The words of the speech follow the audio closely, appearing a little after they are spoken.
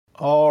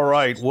All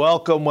right,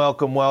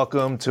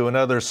 welcome to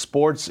another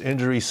Sports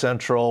Injury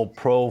Central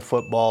Pro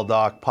Football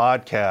Doc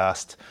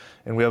podcast.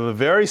 And we have a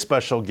very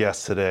special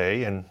guest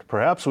today, and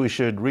perhaps we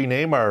should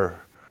rename our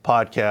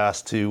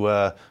podcast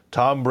to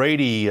Tom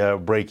Brady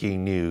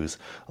Breaking News.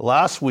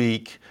 Last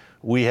week,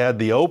 we had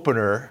the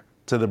opener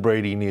to the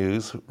Brady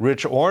News,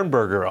 Rich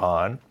Ornberger,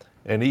 on,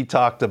 and he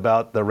talked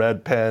about the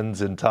Red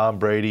Pens and Tom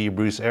Brady,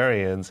 Bruce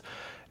Arians.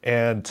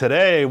 And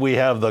today, we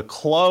have the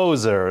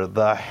closer,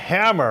 the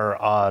hammer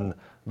on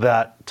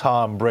that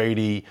Tom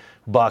Brady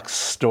Bucs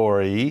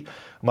story,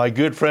 my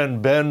good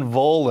friend Ben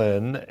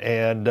Volin,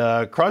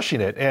 and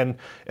crushing it. And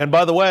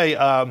by the way,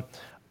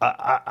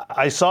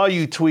 I saw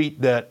you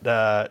tweet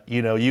that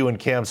you and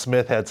Cam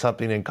Smith had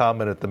something in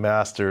common at the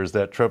Masters,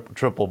 that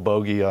triple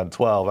bogey on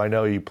 12. I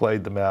know you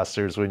played the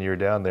Masters when you were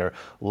down there.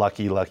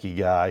 Lucky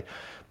guy.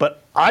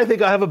 But I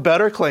think I have a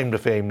better claim to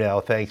fame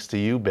now, thanks to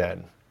you,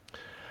 Ben.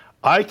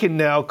 I can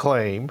now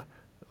claim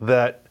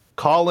that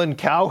Colin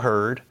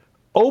Cowherd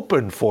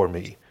opened for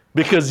me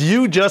because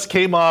you just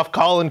came off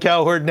Colin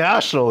Cowherd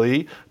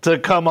nationally to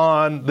come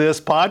on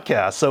this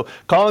podcast. So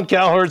Colin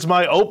Cowherd's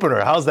my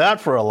opener. How's that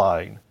for a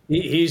line?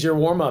 He's your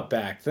warm-up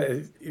back.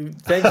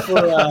 Thanks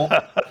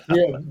for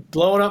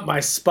blowing up my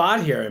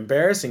spot here,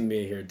 embarrassing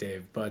me here,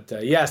 Dave. But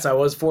yes, I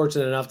was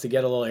fortunate enough to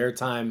get a little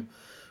airtime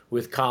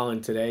with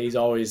Colin today. He's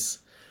always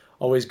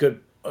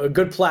good. A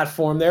good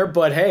platform there,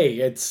 but hey,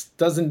 it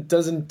doesn't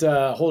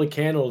hold a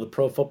candle to the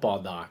Pro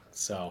Football Doc.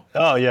 So.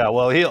 Oh yeah,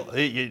 well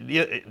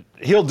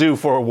he'll do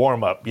for a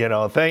warm up.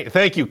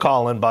 Thank you,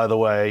 Colin, by the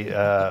way,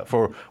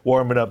 for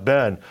warming up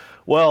Ben.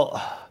 Well,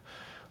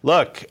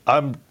 look,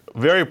 I'm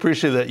very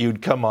appreciative that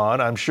you'd come on.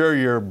 I'm sure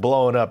you're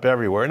blowing up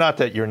everywhere. Not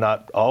that you're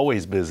not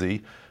always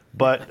busy,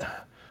 but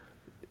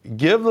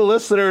give the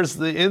listeners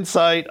the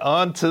insight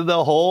onto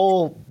the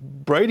whole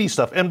Brady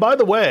stuff. And by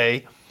the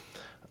way,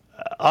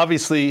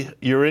 obviously,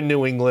 you're in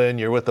New England,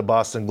 you're with the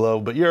Boston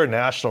Globe, but you're a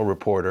national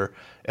reporter.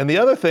 And the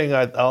other thing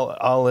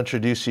I'll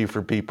introduce you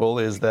for people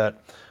is that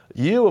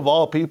you, of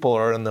all people,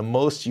 are in the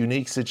most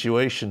unique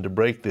situation to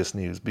break this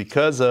news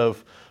because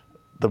of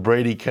the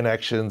Brady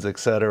connections, et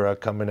cetera,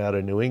 coming out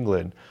of New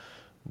England.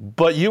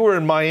 But you were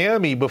in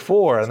Miami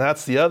before, and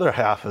that's the other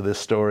half of this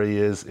story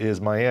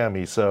is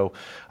Miami. So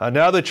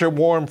now that you're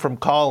warm from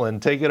Colin,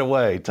 take it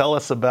away. Tell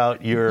us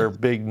about your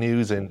big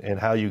news and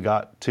how you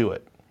got to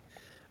it.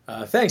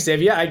 Thanks,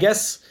 Dave. Yeah, I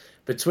guess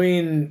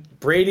between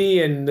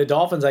Brady and the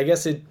Dolphins, I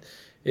guess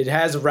it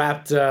has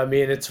wrapped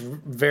me in its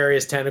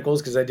various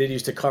tentacles because I did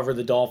used to cover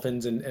the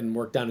Dolphins and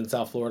work down in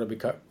South Florida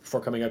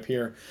before coming up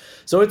here.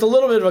 So it's a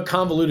little bit of a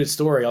convoluted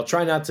story. I'll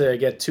try not to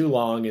get too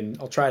long, and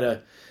I'll try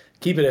to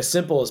keep it as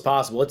simple as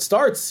possible. It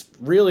starts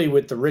really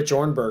with the Rich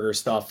Ornberger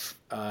stuff.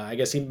 I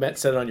guess he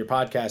said it on your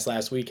podcast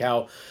last week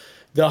how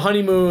the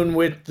honeymoon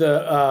with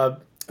the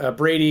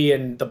Brady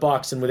and the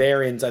Bucs and with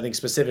Arians, I think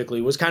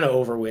specifically, was kind of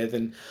over with.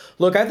 And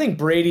look, I think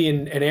Brady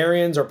and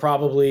Arians they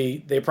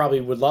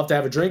probably would love to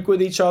have a drink with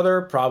each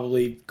other,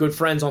 probably good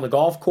friends on the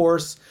golf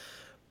course.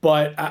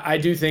 But I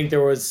do think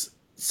there was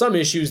some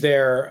issues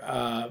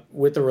there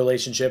with the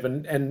relationship.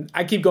 And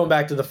I keep going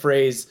back to the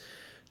phrase,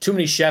 too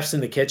many chefs in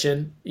the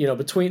kitchen.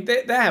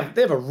 They have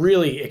a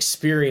really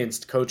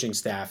experienced coaching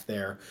staff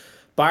there.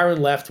 Byron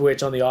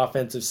Leftwich on the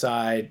offensive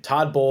side,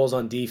 Todd Bowles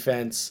on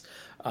defense.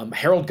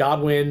 Harold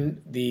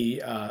Godwin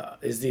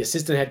is the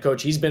assistant head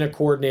coach. He's been a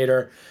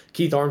coordinator.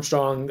 Keith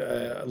Armstrong,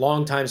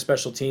 longtime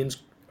special teams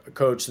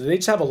coach. So they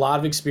just have a lot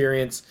of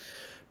experience.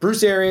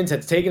 Bruce Arians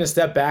has taken a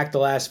step back the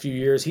last few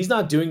years. He's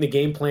not doing the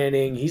game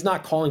planning. He's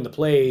not calling the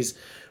plays,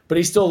 but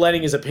he's still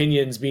letting his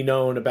opinions be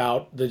known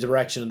about the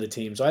direction of the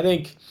team. So I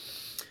think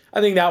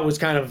that was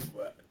kind of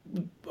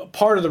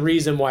part of the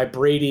reason why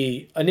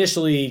Brady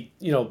initially,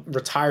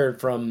 retired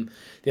from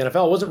the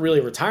NFL. It wasn't really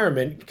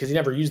retirement because he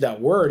never used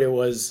that word. It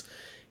was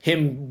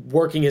him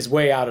working his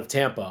way out of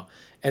Tampa.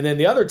 And then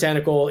the other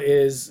tentacle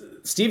is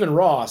Stephen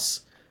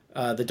Ross,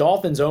 the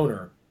Dolphins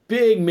owner,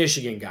 big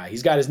Michigan guy.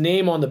 He's got his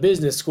name on the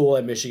business school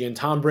at Michigan.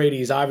 Tom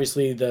Brady is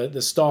obviously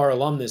the star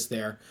alumnus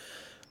there.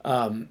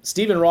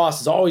 Stephen Ross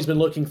has always been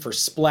looking for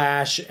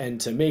splash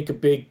and to make a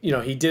big,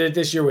 he did it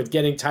this year with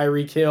getting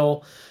Tyreek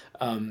Hill.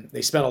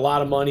 They spent a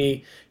lot of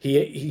money.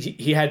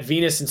 He had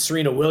Venus and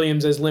Serena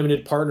Williams as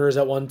limited partners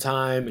at one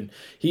time. And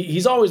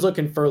he's always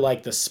looking for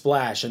like the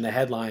splash and the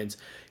headlines.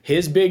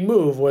 His big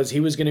move was he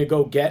was going to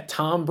go get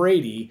Tom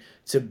Brady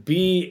to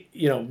be,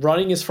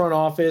 running his front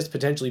office,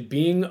 potentially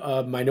being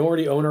a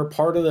minority owner,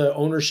 part of the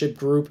ownership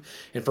group.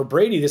 And for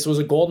Brady, this was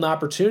a golden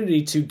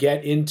opportunity to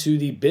get into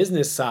the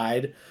business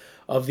side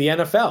of the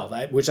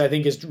NFL, which I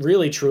think is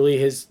really, truly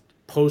his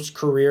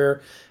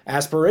post-career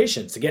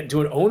aspirations, to get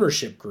into an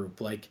ownership group.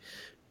 Like,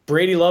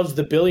 Brady loves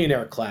the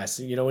billionaire class.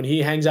 When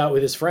he hangs out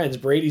with his friends,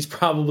 Brady's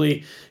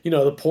probably,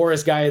 the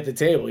poorest guy at the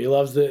table. He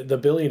loves the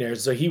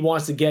billionaires. So he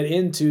wants to get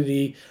into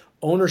the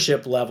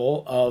ownership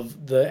level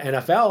of the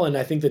NFL. And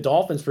I think the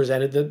Dolphins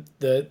presented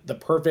the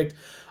perfect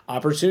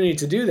opportunity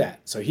to do that.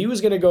 So he was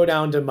going to go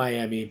down to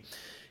Miami.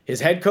 His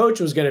head coach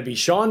was going to be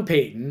Sean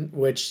Payton,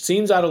 which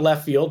seems out of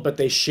left field, but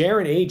they share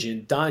an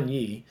agent, Don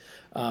Yee.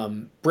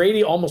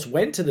 Brady almost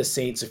went to the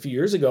Saints a few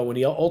years ago when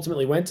he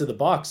ultimately went to the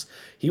Bucs.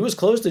 He was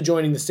close to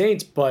joining the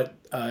Saints, but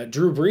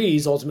Drew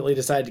Brees ultimately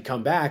decided to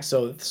come back,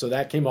 so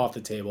that came off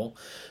the table.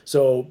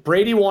 So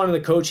Brady wanted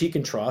a coach he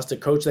can trust, a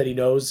coach that he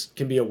knows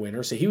can be a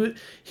winner. So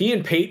he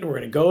and Peyton were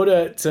going to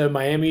go to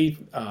Miami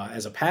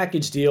as a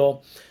package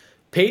deal.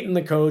 Peyton,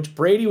 the coach.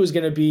 Brady was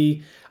going to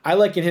be, I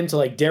liken him to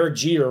like Derek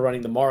Jeter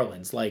running the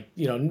Marlins. Like,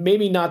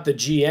 maybe not the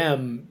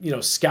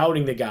GM,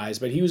 scouting the guys,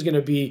 but he was going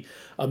to be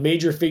a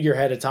major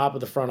figurehead atop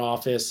of the front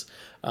office,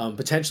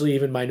 potentially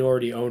even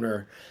minority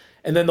owner.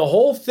 And then the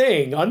whole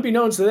thing,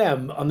 unbeknownst to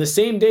them, on the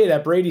same day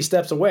that Brady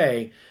steps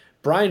away,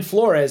 Brian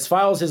Flores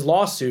files his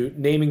lawsuit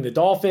naming the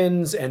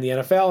Dolphins and the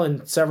NFL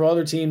and several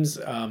other teams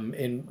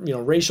in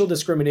racial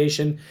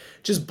discrimination.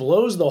 Just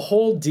blows the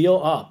whole deal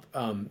up.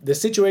 The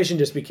situation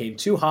just became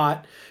too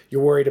hot.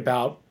 You're worried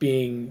about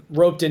being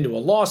roped into a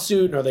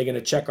lawsuit, and are they going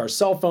to check our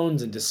cell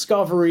phones and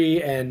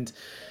Discovery? And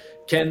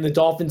can the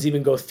Dolphins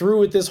even go through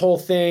with this whole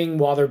thing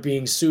while they're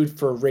being sued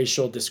for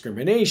racial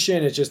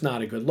discrimination? It's just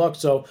not a good look.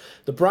 So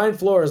the Brian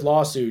Flores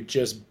lawsuit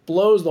just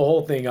blows the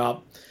whole thing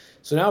up.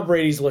 So now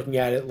Brady's looking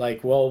at it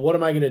like, well, what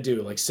am I going to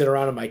do? Like sit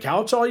around on my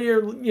couch all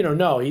year?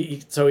 No.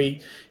 He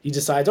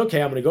decides,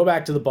 okay, I'm going to go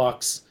back to the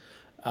Bucs.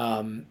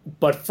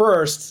 But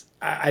first,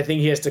 I think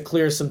he has to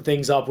clear some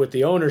things up with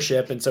the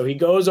ownership. And so he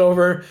goes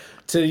over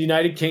to the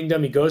United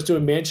Kingdom. He goes to a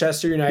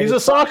Manchester United. He's a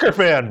soccer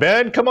fan,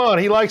 Ben. Come on.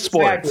 He likes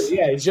sports. Exactly.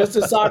 Yeah, he's just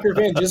a soccer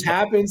fan. Just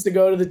happens to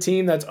go to the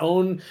team that's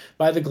owned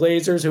by the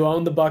Glazers, who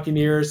own the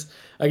Buccaneers.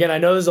 Again, I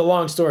know this is a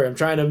long story. I'm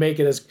trying to make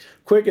it as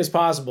quick as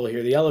possible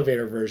here, the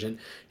elevator version.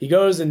 He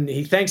goes and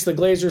he thanks the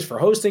Glazers for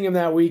hosting him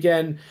that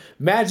weekend.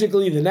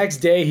 Magically, the next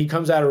day, he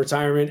comes out of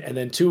retirement. And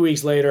then 2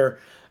 weeks later,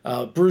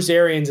 Bruce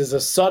Arians is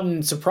a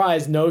sudden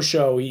surprise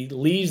no-show. He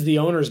leaves the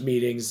owners'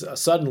 meetings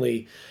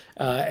suddenly,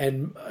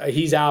 and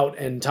he's out,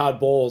 and Todd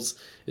Bowles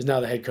is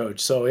now the head coach.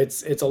 So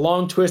it's a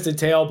long, twisted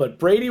tale, but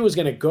Brady was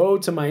going to go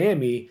to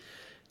Miami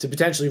to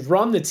potentially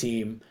run the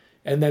team,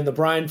 and then the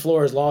Brian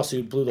Flores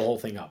lawsuit blew the whole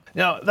thing up.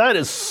 Now, that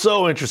is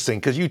so interesting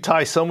because you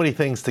tie so many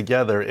things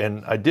together,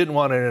 and I didn't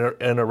want to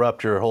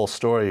interrupt your whole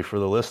story for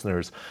the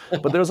listeners,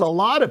 but there's a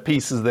lot of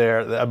pieces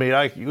there. I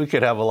mean, we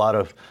could have a lot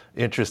of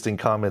interesting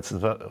comments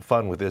and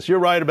fun with this. You're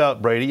right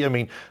about Brady. I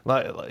mean,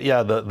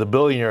 yeah, the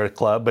billionaire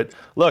club, but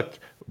look,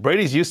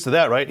 Brady's used to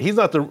that, right? He's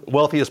not the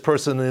wealthiest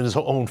person in his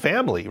own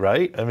family,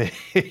 right? I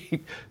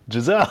mean,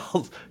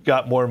 Giselle's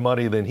got more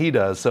money than he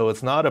does, so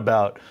it's not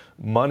about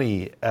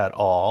money at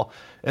all.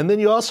 And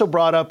then you also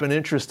brought up an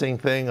interesting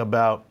thing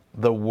about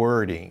the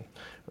wording.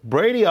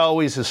 Brady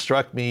always has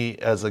struck me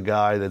as a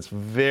guy that's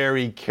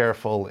very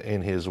careful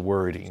in his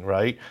wording,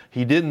 right?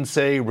 He didn't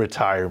say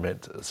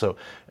retirement. So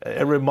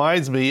it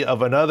reminds me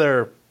of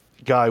another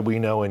guy we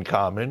know in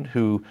common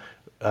who,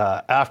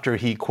 after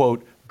he,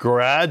 quote,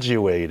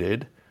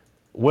 graduated,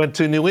 went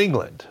to New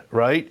England,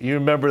 right? You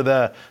remember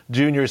the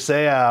Junior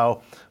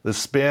Seau, the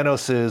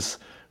Spanoses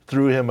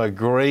threw him a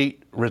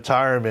great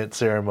retirement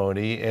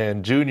ceremony,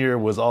 and Junior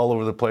was all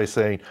over the place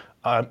saying,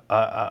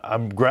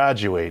 I'm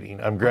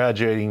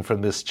graduating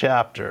from this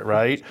chapter,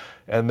 right?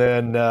 And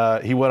then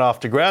he went off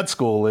to grad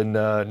school in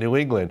New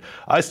England.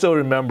 I still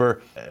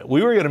remember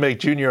we were going to make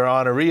Junior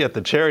honoree at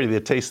the charity, the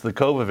Taste of the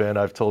Cove event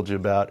I've told you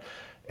about,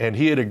 and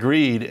he had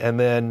agreed, and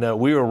then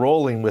we were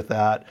rolling with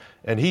that,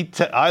 and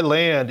I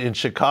land in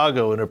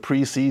Chicago in a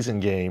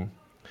preseason game,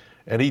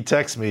 and he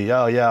texts me,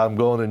 oh yeah, I'm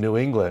going to New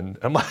England.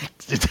 I'm like,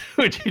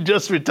 dude, you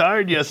just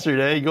retired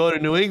yesterday, going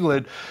to New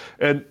England.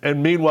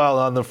 And meanwhile,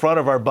 on the front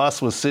of our bus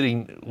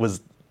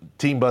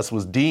team bus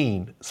was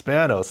Dean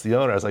Spanos, the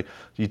owner. I was like,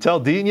 "Did you tell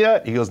Dean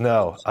yet?" He goes,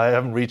 "No, I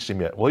haven't reached him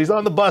yet." Well, he's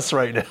on the bus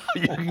right now.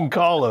 You can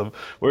call him.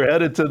 We're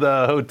headed to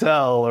the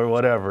hotel or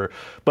whatever.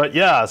 But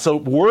yeah, so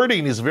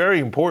wording is very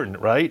important,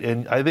 right?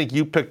 And I think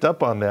you picked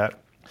up on that.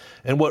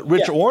 And what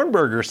Rich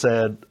Ohrnberger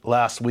said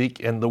last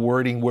week, and the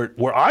wording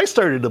where I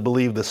started to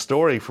believe the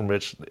story from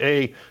Rich.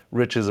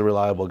 Rich is a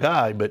reliable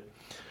guy, but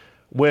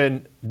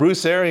when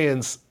Bruce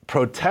Arians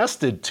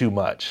protested too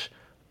much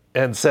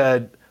and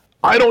said,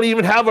 I don't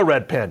even have a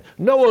red pen.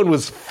 No one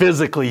was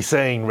physically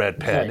saying red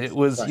pen. Right. It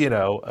was,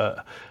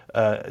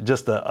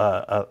 just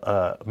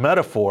a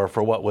metaphor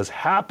for what was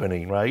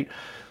happening, right?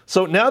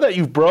 So now that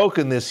you've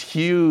broken this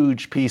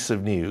huge piece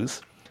of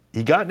news,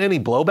 you gotten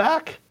any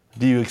blowback?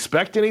 Do you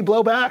expect any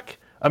blowback?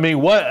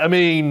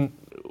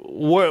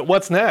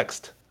 What's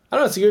next? I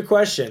don't know. It's a good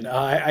question.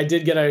 I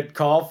did get a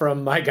call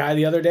from my guy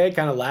the other day,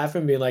 kind of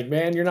laughing, being like,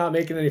 "Man, you're not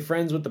making any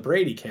friends with the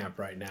Brady camp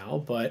right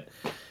now." But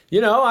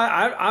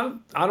I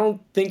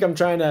don't think I'm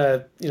trying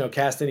to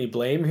cast any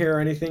blame here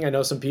or anything. I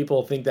know some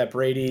people think that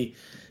Brady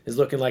is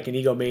looking like an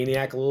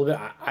egomaniac a little bit.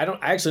 I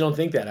actually don't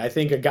think that. I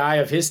think a guy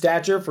of his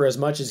stature, for as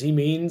much as he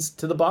means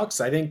to the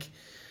Bucs, I think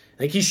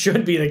he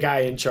should be the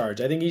guy in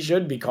charge. I think he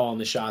should be calling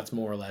the shots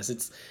more or less.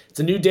 It's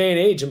a new day and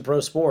age in pro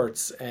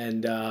sports,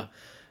 and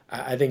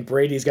I think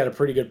Brady's got a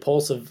pretty good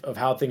pulse of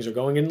how things are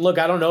going. And look,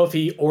 I don't know if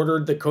he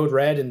ordered the code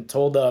red and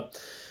told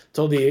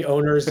the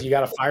owners, you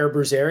got to fire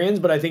Bruce Arians,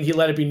 but I think he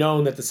let it be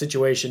known that the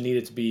situation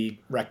needed to be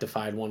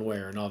rectified one way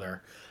or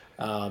another.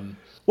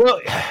 Well,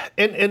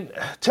 and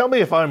tell me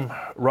if I'm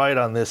right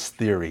on this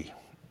theory.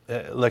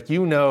 Like,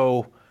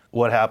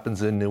 what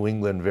happens in New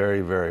England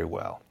very, very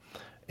well.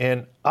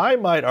 And I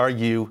might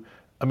argue,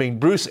 I mean,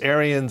 Bruce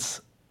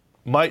Arians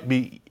might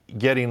be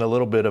getting a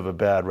little bit of a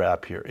bad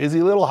rap here. Is he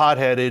a little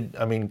hot-headed?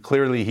 I mean,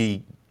 clearly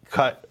he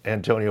cut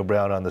Antonio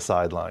Brown on the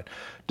sideline.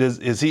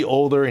 Is he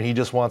older and he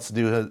just wants to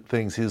do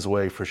things his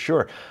way? For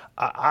sure.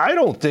 I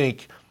don't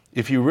think,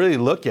 if you really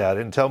look at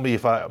it and tell me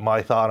if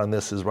my thought on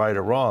this is right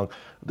or wrong,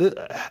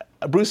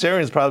 Bruce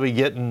Arians probably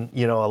getting,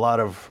 a lot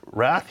of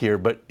wrath here,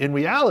 but in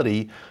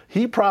reality,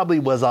 he probably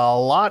was a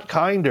lot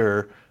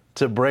kinder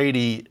to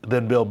Brady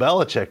than Bill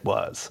Belichick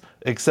was,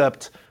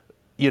 except,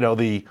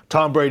 the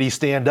Tom Brady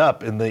stand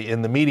up in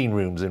the meeting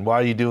rooms and why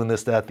are you doing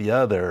this, that, the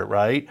other,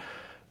 right?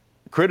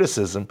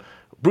 Criticism.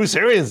 Bruce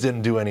Arians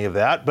didn't do any of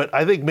that, but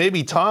I think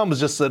maybe Tom was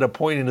just at a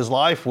point in his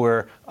life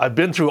where I've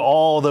been through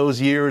all those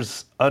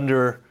years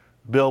under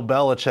Bill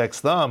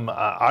Belichick's thumb.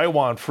 I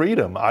want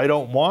freedom. I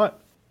don't want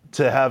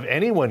to have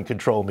anyone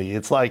control me.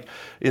 It's like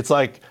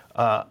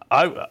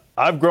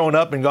I've grown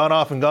up and gone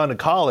off and gone to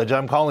college.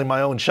 I'm calling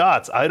my own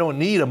shots. I don't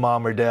need a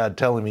mom or dad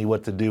telling me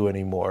what to do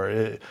anymore.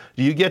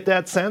 Do you get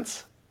that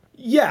sense?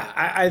 Yeah,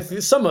 I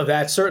some of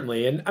that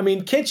certainly. And I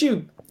mean, can't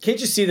you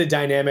see the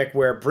dynamic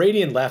where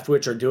Brady and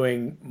Leftwich are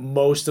doing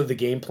most of the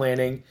game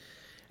planning,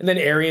 and then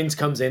Arians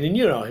comes in, and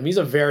you know him, he's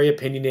a very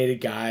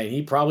opinionated guy, and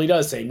he probably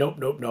does say nope,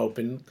 nope, nope,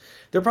 and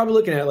they're probably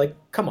looking at it like,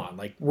 come on,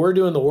 like we're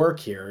doing the work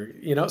here,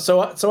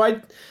 So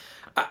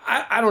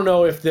I don't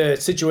know if the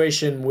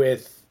situation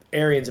with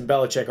Arians and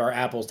Belichick are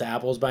apples to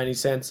apples by any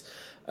sense,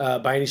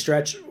 by any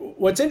stretch.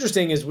 What's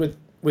interesting is with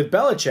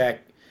Belichick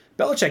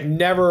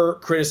never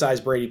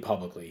criticized Brady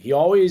publicly. He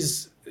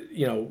always,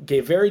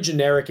 gave very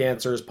generic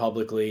answers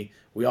publicly.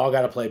 We all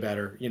got to play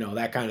better,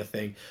 that kind of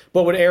thing.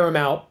 But would air him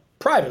out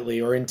privately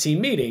or in team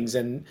meetings.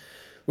 And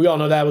we all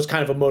know that was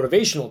kind of a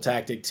motivational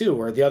tactic too,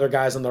 where the other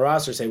guys on the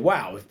roster say,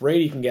 wow, if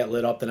Brady can get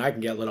lit up, then I can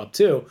get lit up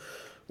too.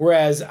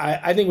 Whereas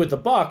I think with the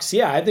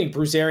Bucs, I think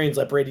Bruce Arians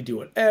let Brady do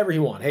whatever he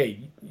wants.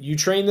 Hey, you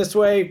train this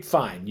way,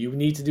 fine. You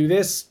need to do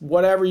this,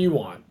 whatever you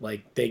want.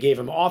 Like they gave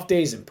him off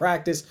days in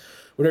practice,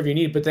 whatever you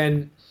need. But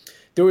then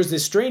there was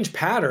this strange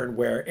pattern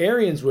where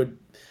Arians would,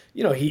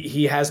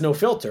 he has no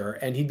filter,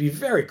 and he'd be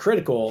very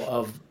critical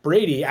of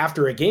Brady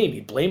after a game.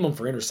 He'd blame him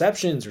for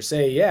interceptions or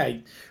say,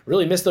 he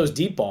really missed those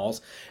deep balls.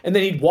 And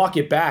then he'd walk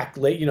it back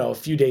late, a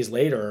few days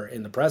later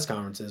in the press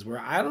conferences where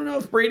I don't know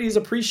if Brady's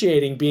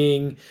appreciating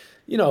being,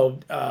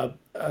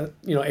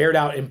 aired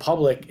out in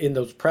public in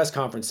those press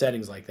conference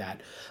settings like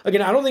that.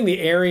 Again, I don't think the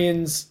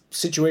Arians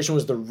situation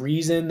was the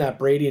reason that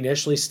Brady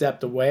initially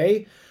stepped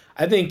away.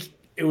 I think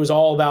it was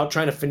all about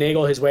trying to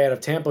finagle his way out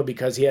of Tampa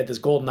because he had this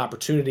golden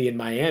opportunity in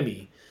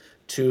Miami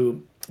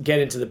to get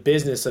into the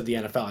business of the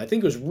NFL. I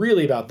think it was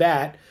really about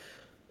that.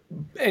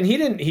 And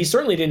he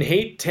certainly didn't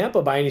hate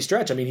Tampa by any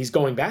stretch. I mean, he's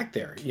going back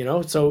there,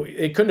 so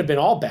it couldn't have been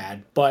all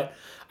bad. But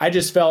I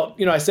just felt,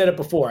 I said it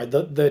before,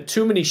 the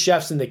too many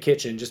chefs in the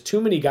kitchen, just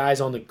too many guys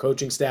on the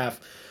coaching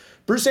staff.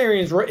 Bruce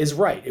Arians is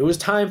right. It was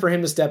time for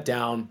him to step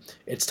down.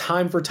 It's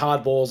time for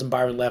Todd Bowles and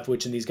Byron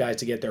Leftwich and these guys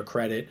to get their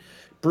credit.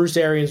 Bruce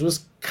Arians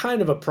was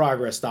kind of a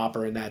progress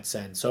stopper in that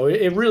sense. So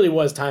it really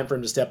was time for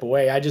him to step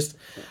away. I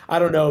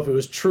don't know if it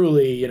was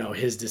truly,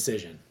 his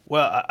decision.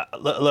 Well,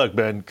 look,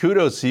 Ben,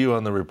 kudos to you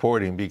on the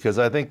reporting because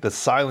I think the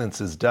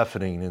silence is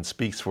deafening and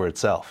speaks for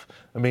itself.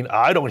 I mean,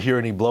 I don't hear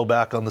any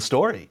blowback on the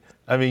story.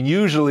 I mean,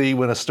 usually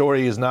when a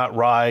story is not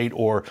right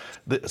or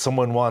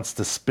someone wants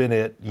to spin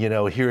it,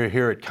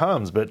 here it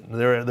comes, but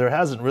there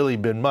hasn't really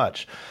been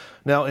much.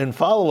 Now, in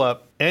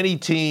follow-up, any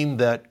team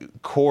that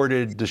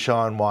courted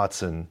Deshaun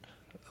Watson,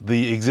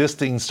 the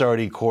existing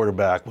starting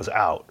quarterback was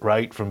out,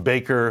 right? From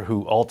Baker,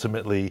 who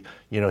ultimately,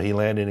 he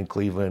landed in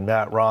Cleveland,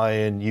 Matt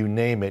Ryan, you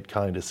name it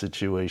kind of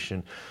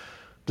situation.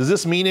 Does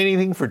this mean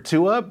anything for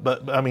Tua?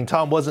 But, I mean,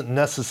 Tom wasn't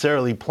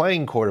necessarily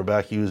playing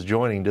quarterback. He was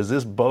joining. Does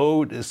this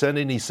send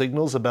any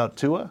signals about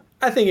Tua?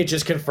 I think it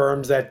just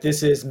confirms that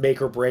this is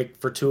make or break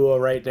for Tua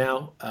right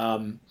now.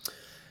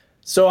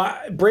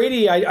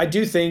 Brady, I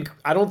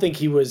don't think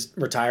he was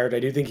retired. I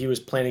do think he was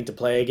planning to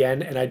play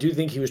again. And I do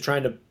think he was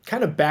trying to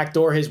kind of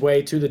backdoor his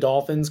way to the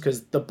Dolphins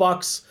because the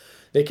Bucs,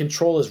 they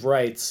control his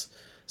rights.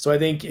 So I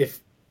think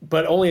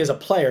but only as a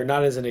player,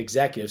 not as an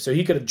executive. So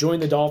he could have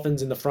joined the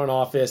Dolphins in the front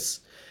office.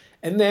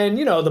 And then,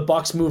 the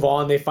Bucs move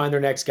on, they find their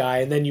next guy,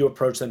 and then you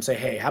approach them and say,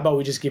 hey, how about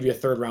we just give you a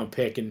third-round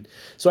pick? And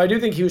so I do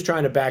think he was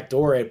trying to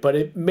backdoor it, but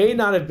it may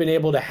not have been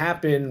able to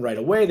happen right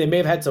away. They may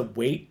have had to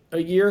wait a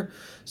year.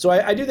 So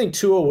I do think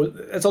Tua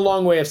that's a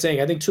long way of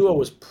saying I think Tua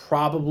was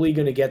probably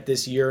going to get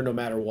this year no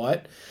matter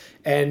what.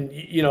 And,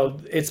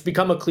 it's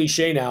become a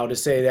cliche now to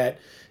say that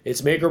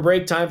it's make or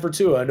break time for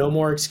Tua. No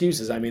more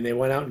excuses. I mean, they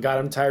went out and got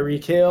him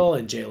Tyreek Hill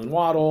and Jalen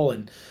Waddle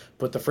and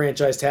put the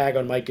franchise tag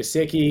on Mike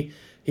Gesicki.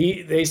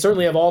 They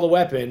certainly have all the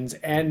weapons,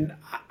 and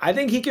I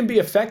think he can be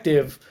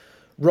effective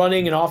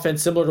running an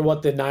offense similar to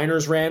what the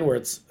Niners ran, where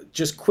it's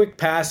just quick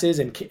passes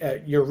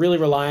and you're really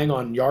relying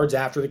on yards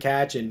after the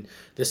catch and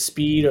the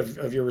speed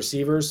of your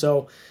receivers.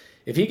 So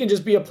if he can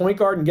just be a point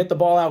guard and get the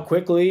ball out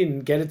quickly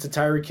and get it to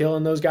Tyreek Hill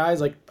and those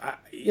guys, like,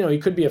 he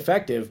could be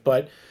effective.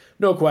 But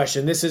no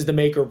question, this is the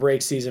make or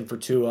break season for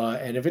Tua.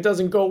 And if it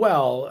doesn't go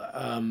well,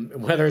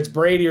 whether it's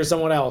Brady or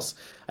someone else,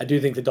 I do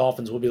think the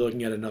Dolphins will be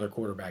looking at another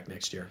quarterback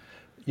next year.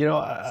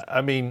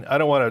 I mean, I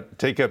don't want to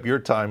take up your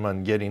time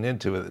on getting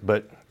into it,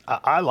 but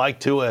I like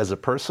Tua as a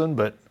person,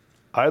 but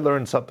I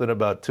learned something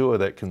about Tua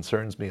that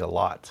concerns me a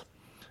lot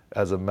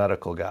as a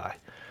medical guy.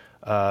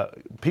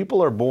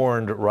 People are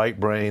born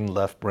right-brained,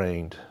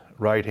 left-brained,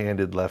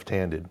 right-handed,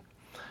 left-handed.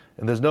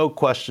 And there's no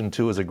question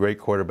Tua is a great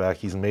quarterback.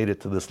 He's made it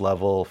to this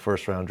level,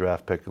 first-round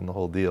draft pick and the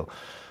whole deal.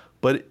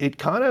 But it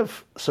kind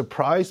of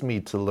surprised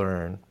me to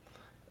learn,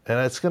 and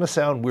it's going to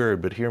sound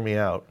weird, but hear me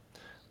out,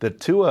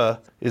 that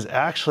Tua is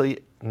actually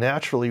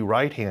naturally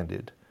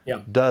right-handed,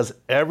 does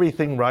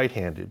everything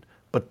right-handed,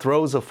 but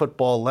throws a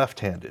football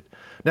left-handed.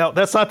 Now,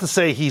 that's not to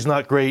say he's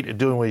not great at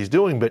doing what he's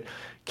doing, but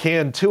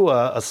can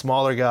Tua, a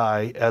smaller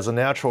guy, as a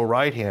natural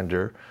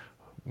right-hander,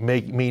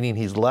 meaning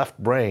he's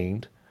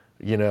left-brained,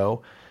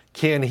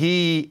 can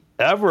he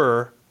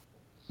ever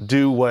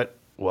do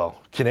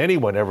can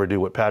anyone ever do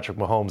what Patrick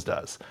Mahomes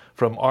does?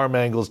 From arm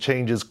angles,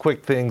 changes,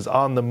 quick things,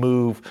 on the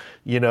move,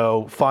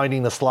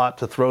 finding the slot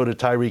to throw to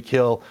Tyreek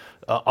Hill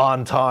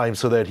on time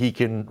so that he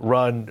can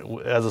run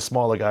as a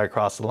smaller guy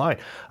across the line.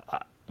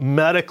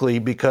 Medically,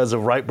 because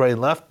of right brain,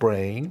 left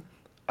brain,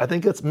 I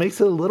think it makes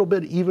it a little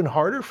bit even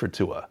harder for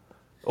Tua.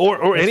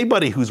 Or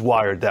anybody who's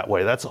wired that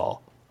way, that's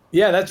all.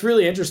 Yeah, that's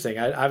really interesting.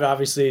 I've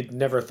obviously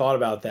never thought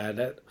about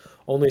that.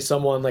 Only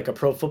someone like a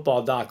pro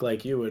football doc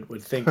like you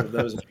would think of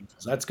those things.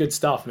 That's good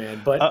stuff,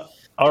 man. But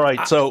all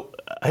right, so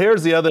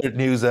here's the other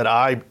news that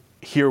I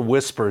hear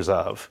whispers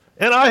of,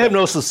 and I have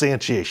no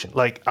substantiation.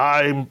 Like,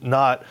 I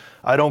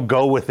don't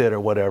go with it or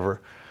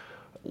whatever.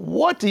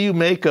 What do you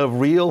make of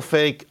real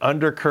fake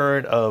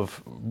undercurrent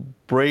of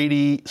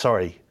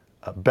Belichick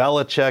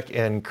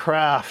and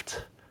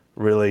Kraft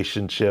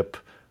relationship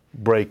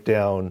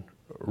breakdown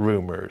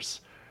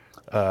rumors?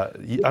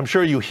 I'm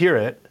sure you hear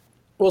it.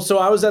 Well, so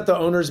I was at the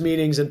owners'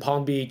 meetings in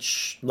Palm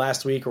Beach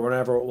last week or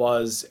whenever it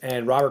was,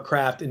 and Robert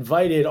Kraft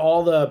invited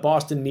all the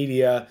Boston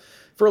media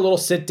for a little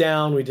sit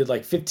down. We did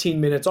like 15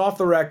 minutes off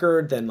the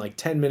record, then like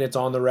 10 minutes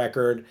on the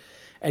record.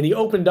 And he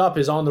opened up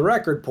his on the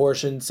record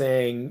portion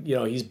saying,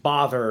 he's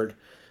bothered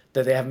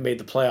that they haven't made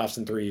the playoffs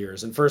in 3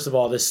 years. And first of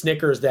all, the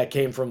snickers that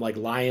came from like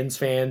Lions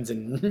fans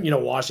and,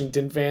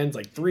 Washington fans,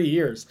 like 3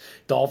 years,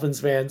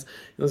 Dolphins fans,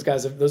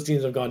 those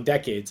teams have gone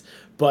decades.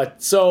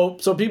 But so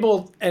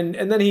people, and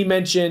then he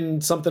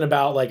mentioned something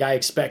about like, I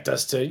expect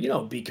us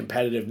to, be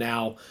competitive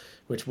now,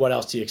 which what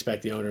else do you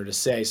expect the owner to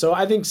say? So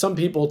I think some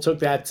people took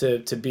that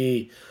to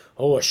be,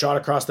 a shot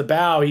across the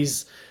bow.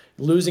 He's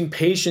losing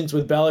patience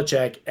with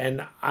Belichick.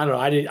 And I don't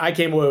know, I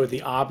came away with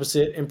the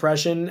opposite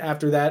impression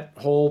after that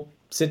whole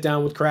sit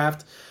down with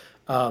Kraft.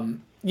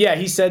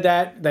 He said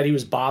that he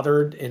was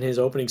bothered in his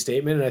opening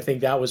statement. And I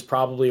think that was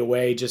probably a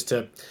way just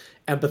to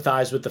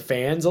empathize with the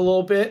fans a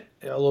little bit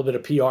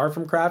of PR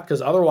from Kraft,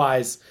 because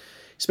otherwise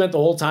he spent the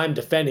whole time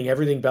defending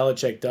everything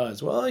Belichick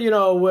does. Well,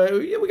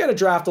 we got to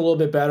draft a little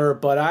bit better,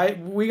 but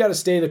we got to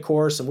stay the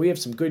course, and we have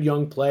some good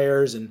young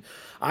players, and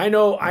I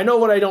know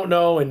what I don't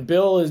know, and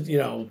Bill's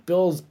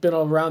been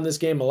around this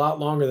game a lot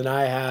longer than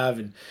I have,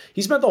 and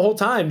he spent the whole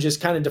time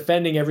just kind of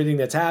defending everything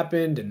that's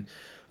happened, and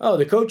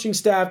the coaching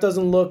staff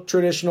doesn't look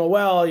traditional.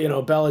 Well,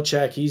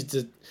 Belichick,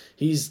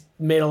 he's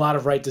made a lot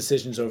of right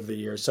decisions over the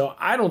years. So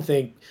I don't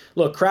think,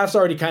 Kraft's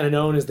already kind of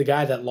known as the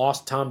guy that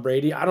lost Tom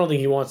Brady. I don't think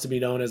he wants to be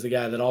known as the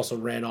guy that also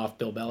ran off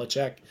Bill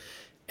Belichick.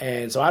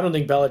 And so I don't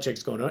think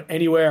Belichick's going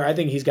anywhere. I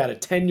think he's got a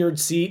tenured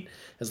seat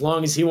as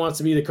long as he wants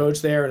to be the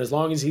coach there, and as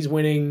long as he's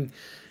winning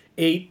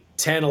 8,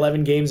 10,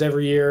 11 games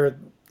every year,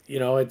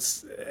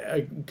 it's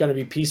going to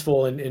be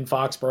peaceful in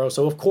Foxborough.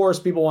 So, of course,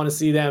 people want to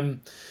see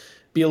them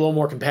be a little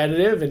more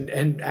competitive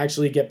and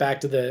actually get back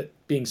to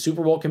being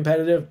Super Bowl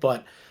competitive.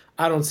 But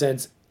I don't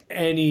sense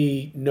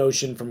any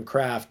notion from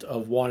Kraft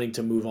of wanting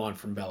to move on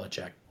from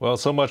Belichick. Well,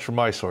 so much from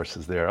my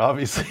sources there.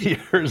 Obviously,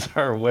 yours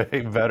are way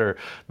better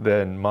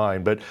than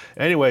mine. But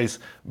anyways,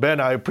 Ben,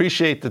 I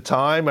appreciate the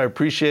time. I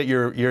appreciate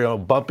your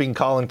bumping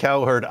Colin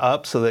Cowherd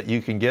up so that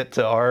you can get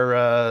to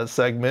our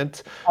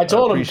segment. I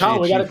told him,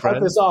 Colin, we got to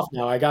cut this off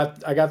now. I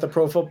got the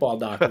pro football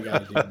doc we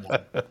got to do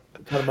now.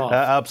 Cut him off.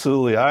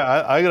 Absolutely.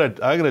 I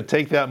gotta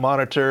take that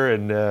monitor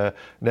and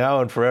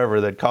now and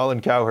forever that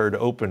Colin Cowherd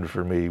opened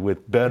for me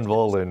with Ben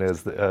Volin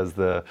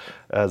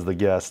as the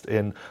guest.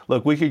 And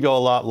look, we could go a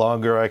lot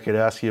longer. I could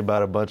ask you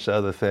about a bunch of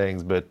other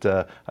things, but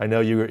I know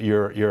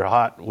you're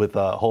hot with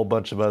a whole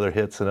bunch of other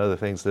hits and other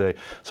things today.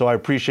 So I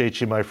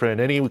appreciate you, my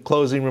friend. Any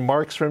closing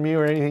remarks from you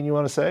or anything you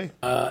want to say?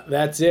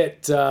 That's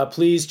it.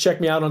 Please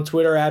check me out on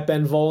Twitter at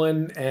Ben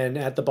Volin and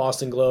at the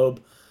Boston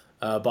Globe,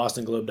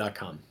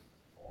 bostonglobe.com.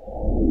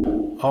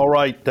 All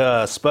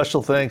right.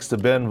 Special thanks to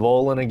Ben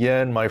Volin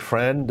again, my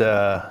friend.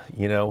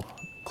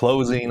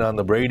 Closing on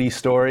the Brady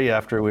story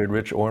after we had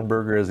Rich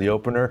Ornberger as the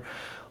opener.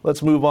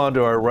 Let's move on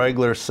to our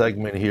regular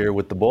segment here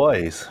with the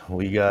boys.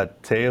 We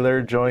got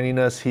Taylor joining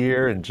us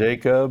here and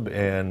Jacob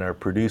and our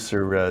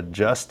producer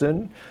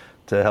Justin.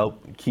 to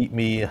help keep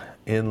me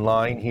in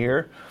line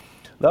here.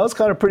 That was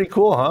kind of pretty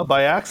cool, huh?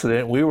 By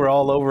accident, we were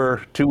all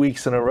over 2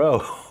 weeks in a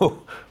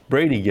row.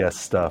 Brady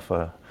guest stuff.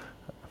 I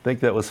think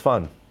that was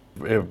fun.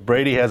 If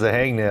Brady has a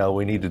hangnail,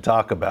 we need to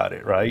talk about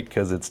it, right?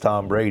 Because it's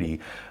Tom Brady.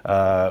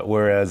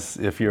 Whereas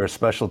if you're a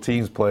special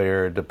teams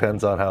player, it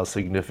depends on how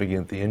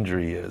significant the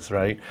injury is,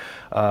 right?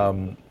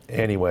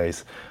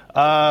 Anyways,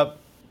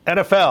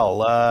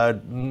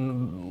 NFL.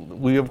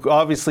 We have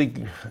obviously,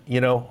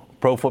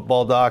 Pro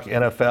Football Doc,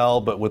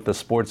 NFL, but with the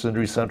Sports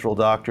Injury Central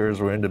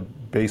doctors, we're into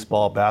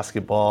baseball,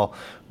 basketball,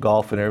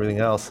 golf, and everything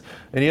else.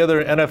 Any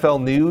other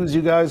NFL news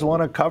you guys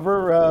want to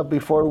cover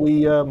before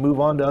we move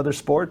on to other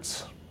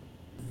sports?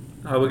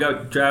 We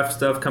got draft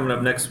stuff coming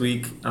up next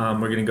week. We're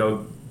going to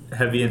go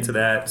heavy into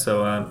that,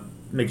 so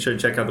make sure to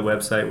check out the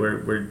website.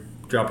 We're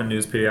dropping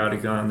news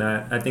periodically on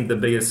that. I think the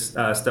biggest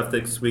stuff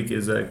this week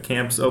is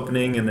camps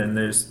opening, and then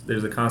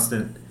there's a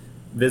constant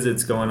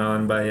visits going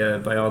on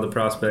by all the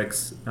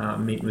prospects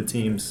meeting with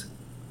teams.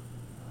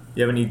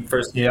 You have any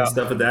first-hand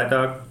stuff with that,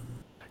 Doc?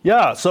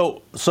 Yeah,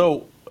 so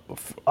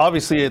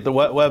obviously at the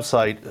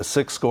website,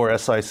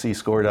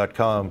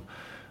 sicscore.com,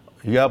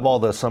 you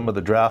have some of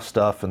the draft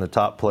stuff and the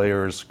top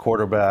players,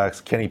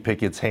 quarterbacks, Kenny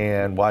Pickett's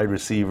hand, wide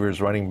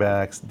receivers, running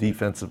backs,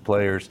 defensive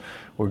players.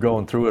 We're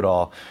going through it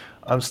all.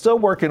 I'm still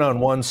working on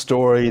one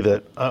story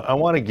that I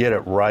want to get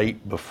it right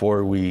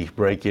before we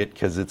break it,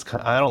 because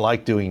I don't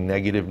like doing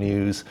negative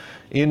news.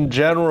 In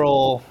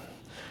general,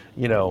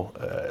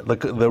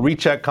 the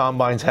recheck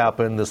combines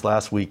happened this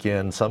last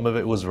weekend. Some of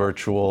it was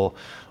virtual.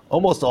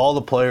 Almost all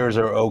the players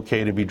are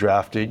okay to be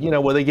drafted.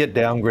 Will they get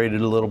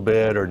downgraded a little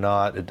bit or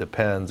not? It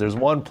depends. There's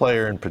one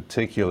player in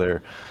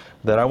particular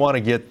that I want to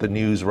get the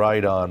news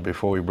right on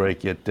before we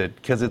break it,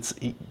 because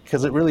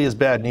it really is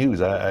bad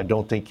news. I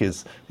don't think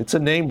it's a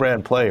name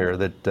brand player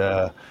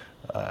that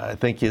I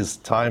think his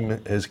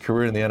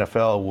career in the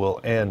NFL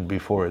will end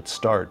before it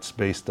starts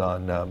based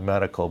on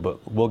medical. But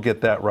we'll get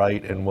that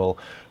right, and we'll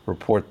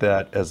report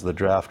that as the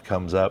draft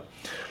comes up.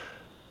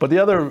 But the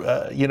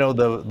other,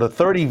 the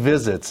 30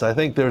 visits, I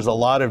think there's a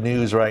lot of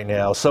news right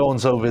now.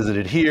 So-and-so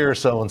visited here,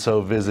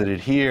 so-and-so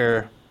visited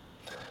here.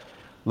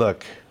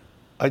 Look,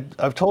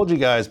 I've told you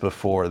guys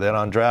before that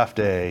on draft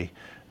day,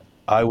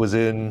 I was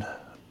in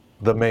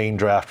the main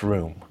draft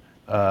room.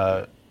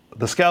 The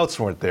scouts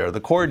weren't there.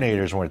 The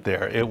coordinators weren't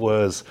there. It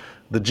was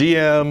the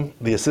GM,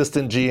 the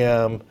assistant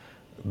GM,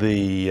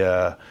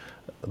 the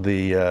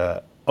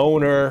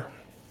owner,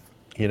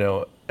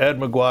 Ed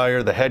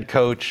McGuire, the head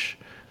coach,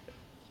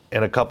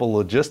 and a couple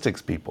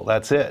logistics people.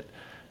 That's it.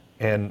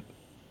 And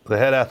the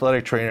head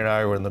athletic trainer and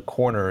I were in the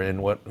corner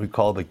in what we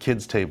call the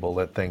kids' table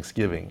at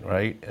Thanksgiving,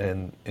 right?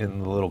 And in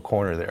the little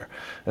corner there.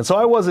 And so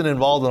I wasn't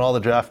involved in all the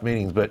draft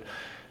meetings, but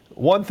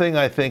one thing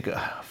I think,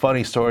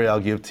 funny story I'll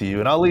give to you,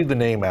 and I'll leave the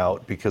name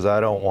out because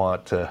I don't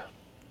want to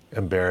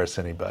embarrass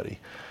anybody.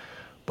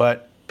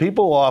 But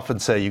people will often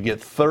say you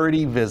get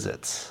 30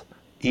 visits.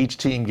 Each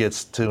team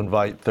gets to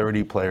invite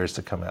 30 players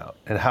to come out.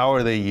 And how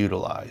are they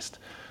utilized?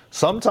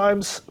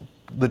 Sometimes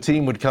the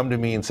team would come to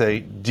me and say,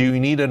 do you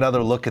need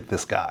another look at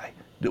this guy?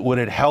 Would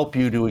it help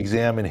you to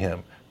examine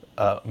him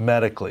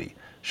medically?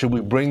 Should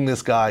we bring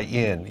this guy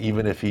in,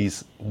 even if he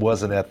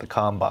wasn't at the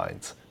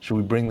combines? Should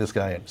we bring this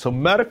guy in? So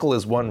medical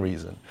is one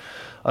reason.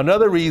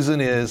 Another reason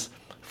is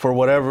for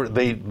whatever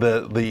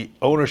the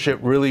ownership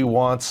really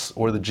wants,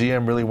 or the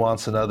GM really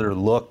wants another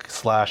look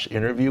 /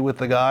 interview with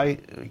the guy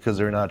because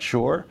they're not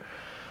sure.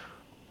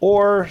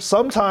 Or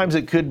sometimes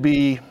it could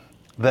be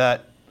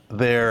that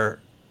they're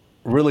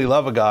really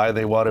love a guy,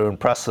 they want to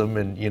impress him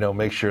and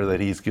make sure that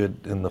he's good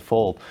in the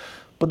fold.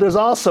 But there's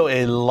also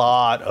a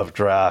lot of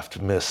draft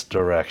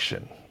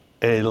misdirection.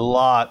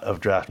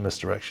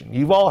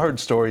 You've all heard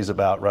stories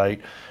about,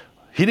 right?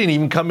 He didn't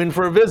even come in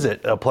for a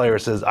visit. A player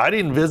says, I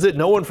didn't visit.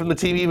 No one from the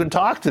team even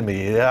talked to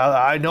me.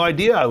 I had no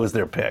idea I was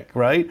their pick,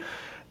 right?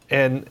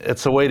 And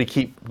it's a way to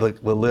keep the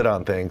lid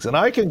on things. And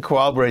I can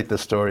corroborate the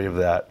story of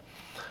that.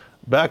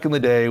 Back in the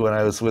day when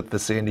I was with the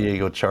San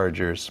Diego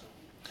Chargers,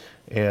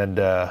 and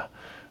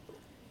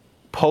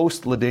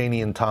post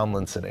LaDainian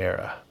Tomlinson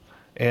era.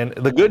 And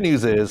the good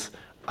news is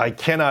I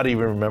cannot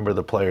even remember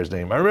the player's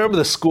name. I remember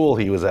the school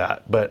he was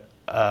at, but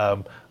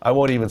I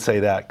won't even say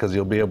that because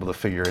you'll be able to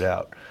figure it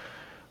out.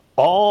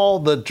 All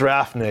the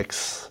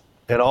draftniks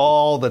and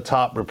all the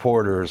top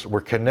reporters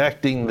were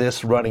connecting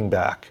this running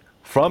back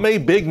from a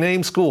big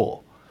name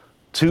school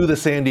to the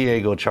San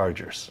Diego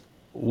Chargers.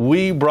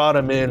 We brought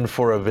him in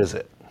for a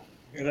visit.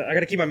 I got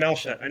to keep my mouth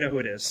shut. I know who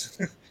it is.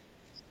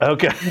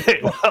 Okay.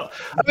 Well,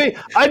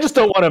 I just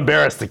don't want to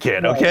embarrass the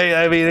kid,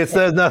 okay? It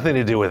has nothing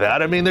to do with that.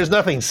 There's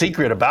nothing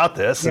secret about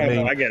this. No,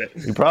 I get it.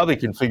 You probably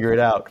can figure it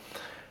out.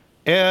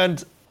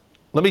 And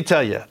let me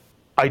tell you,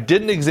 I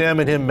didn't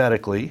examine him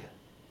medically.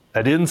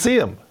 I didn't see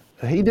him.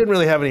 He didn't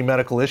really have any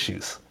medical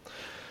issues.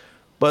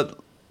 But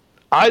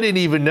I didn't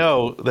even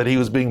know that he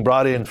was being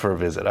brought in for a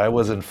visit. I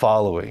wasn't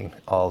following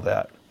all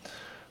that.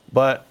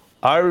 But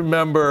I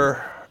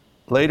remember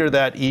later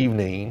that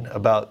evening,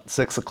 about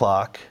 6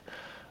 o'clock,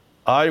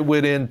 I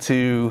went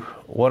into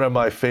one of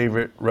my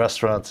favorite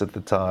restaurants at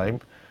the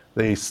time,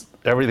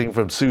 Everything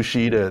from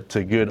sushi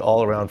to good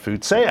all-around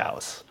food.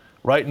 Seao's,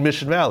 right in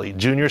Mission Valley,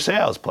 Junior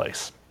Seao's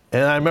place.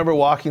 And I remember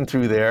walking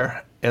through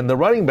there, and our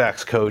running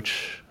backs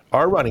coach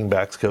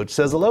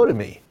says hello to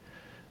me.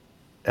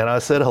 And I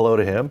said hello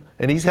to him,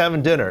 and he's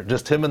having dinner,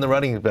 just him and the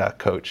running back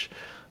coach.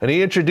 And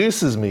he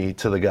introduces me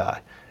to the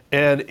guy.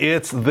 And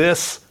it's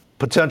this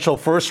potential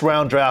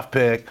first-round draft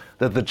pick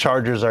that the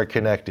Chargers are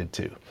connected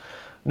to.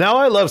 Now,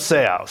 I love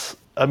Seao's.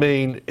 I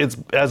mean, it's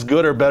as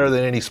good or better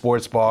than any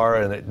sports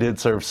bar, and it did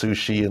serve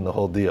sushi and the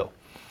whole deal.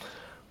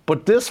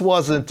 But this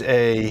wasn't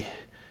a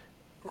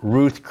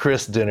Ruth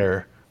Chris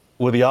dinner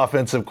with the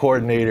offensive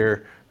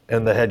coordinator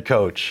and the head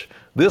coach.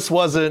 This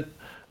wasn't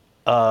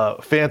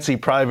a fancy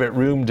private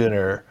room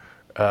dinner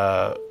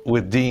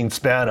with Dean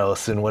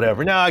Spanos and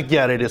whatever. Now, I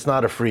get it. It's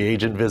not a free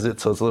agent visit,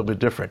 so it's a little bit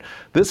different.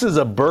 This is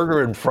a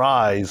burger and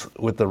fries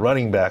with the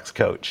running backs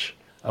coach.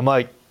 I'm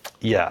like,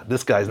 yeah,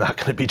 this guy's not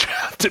going to be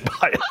drafted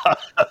by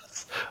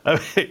us. I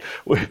mean,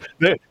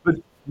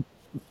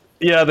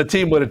 the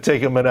team would have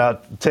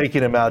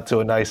taken him out to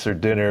a nicer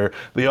dinner.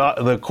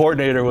 The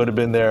coordinator would have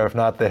been there, if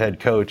not the head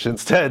coach.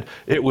 Instead,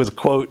 it was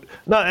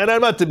and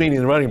I'm not demeaning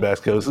the running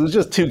backs coach. It was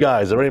just two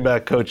guys, the running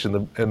back coach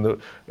and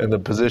the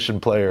position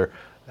player,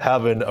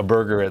 having a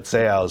burger at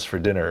Seao's for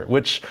dinner.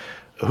 Which,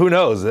 who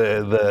knows?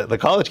 The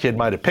college kid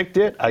might have picked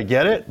it. I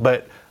get it,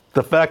 but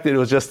the fact that it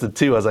was just the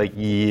two, I was like,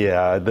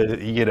 yeah,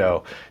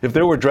 if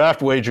there were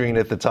draft wagering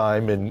at the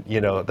time, and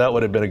that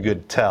would have been a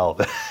good tell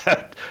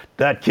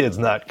that kid's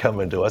not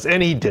coming to us,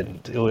 and he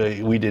didn't.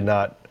 We did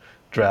not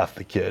draft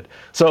the kid.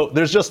 So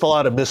there's just a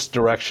lot of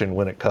misdirection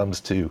when it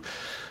comes to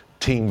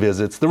team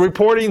visits. The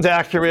reporting's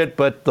accurate,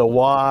 but the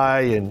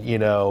why and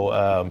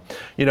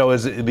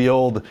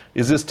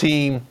is this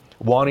team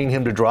wanting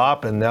him to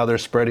drop and now they're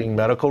spreading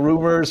medical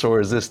rumors, or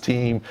is this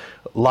team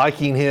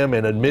liking him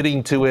and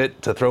admitting to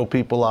it to throw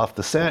people off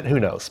the scent?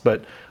 Who knows?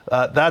 But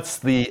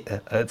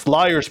it's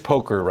liar's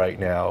poker right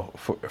now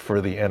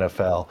for the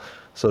NFL.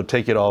 So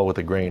take it all with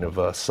a grain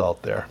of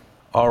salt there.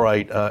 All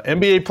right,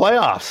 NBA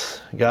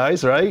playoffs,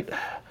 guys, right?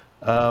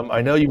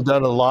 I know you've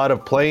done a lot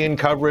of play-in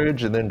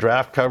coverage and then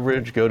draft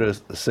coverage. Go to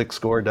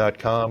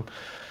sixscore.com.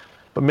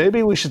 But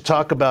maybe we should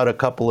talk about a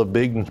couple of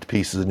big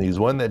pieces of news.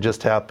 One that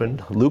just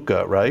happened,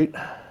 Luka, right,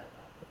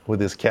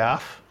 with his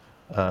calf.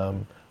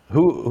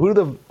 Who are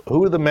the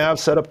Mavs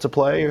set up to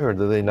play, or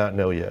do they not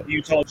know yet?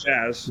 Utah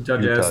Jazz. Utah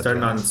Jazz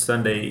starting on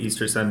Sunday,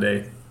 Easter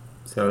Sunday.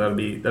 So that'll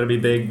be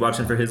big.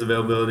 Watching for his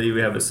availability.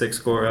 We have a 6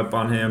 score up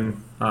on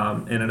him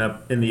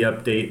in the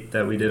update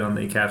that we did on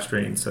the calf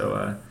strain.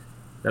 So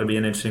that'll be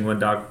an interesting one,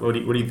 Doc. What do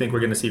you think we're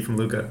going to see from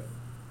Luka?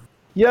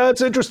 Yeah,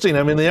 it's interesting.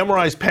 I mean, the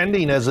MRI is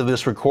pending as of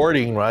this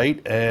recording, right?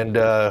 And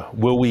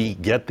will we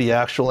get the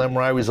actual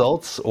MRI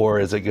results, or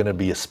is it going to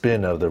be a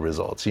spin of the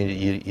results?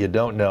 You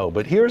don't know.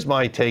 But here's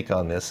my take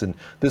on this, and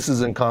this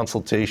is in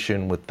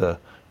consultation with the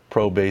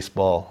pro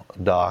basketball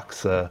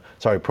docs, et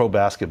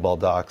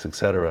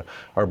cetera.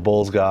 Our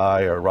Bulls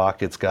guy, our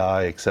Rockets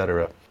guy, et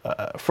cetera.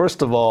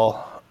 First of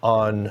all,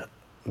 on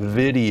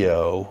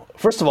video,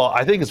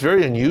 I think it's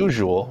very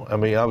unusual. I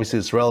mean, obviously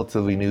it's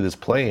relatively new, this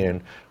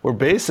play-in, where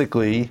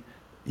basically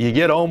you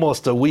get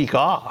almost a week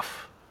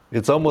off.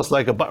 It's almost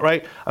like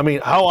right? I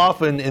mean, how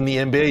often in the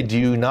NBA do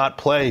you not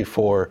play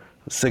for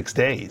 6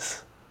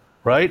 days,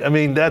 right? I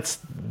mean, that's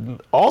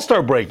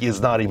All-Star break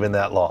is not even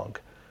that long.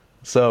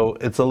 So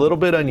it's a little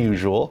bit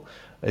unusual.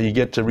 You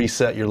get to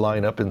reset your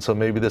lineup, and so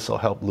maybe this will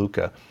help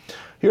Luka.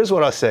 Here's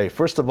what I say.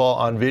 First of all,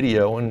 on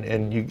video,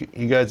 and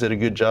you guys did a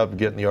good job of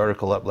getting the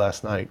article up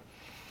last night,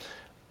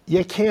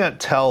 you can't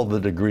tell the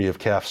degree of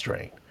calf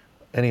strain,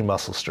 any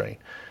muscle strain.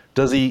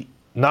 Does he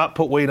not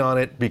put weight on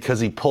it because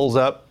he pulls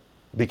up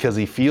because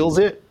he feels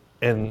it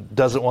and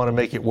doesn't want to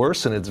make it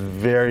worse and it's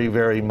very,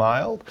 very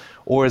mild?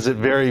 Or is it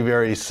very,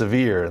 very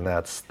severe and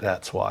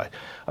that's why?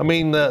 I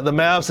mean, the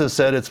Mavs have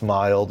said it's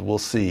mild. We'll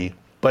see.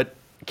 But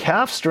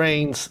calf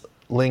strains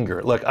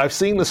linger. Look, I've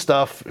seen the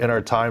stuff in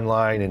our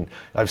timeline, and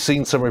I've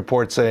seen some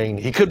reports saying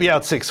he could be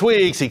out 6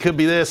 weeks, he could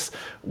be this.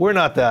 We're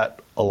not that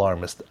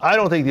alarmist. I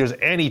don't think there's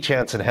any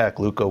chance in heck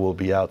Luka will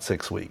be out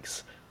 6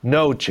 weeks.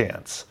 No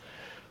chance.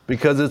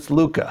 Because it's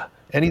Luka.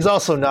 And he's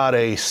also not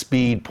a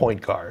speed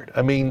point guard.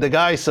 I mean, the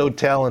guy's so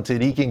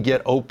talented, he can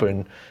get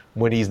open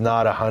when he's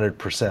not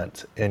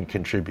 100% and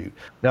contribute.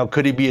 Now,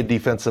 could he be a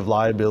defensive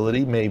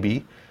liability?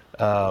 Maybe.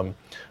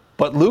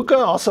 But Luka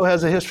also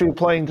has a history of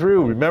playing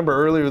through. Remember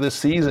earlier this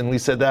season, we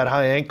said that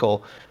high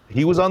ankle,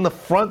 he was on the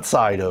front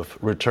side of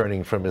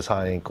returning from his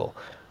high ankle.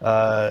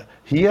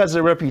 He has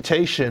a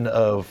reputation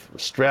of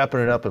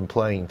strapping it up and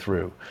playing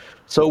through.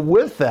 So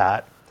with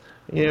that,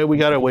 we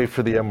got to wait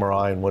for the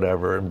MRI and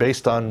whatever. And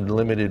based on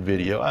limited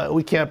video,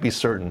 we can't be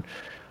certain.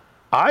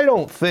 I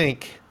don't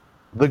think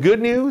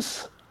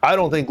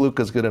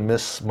Luka's going to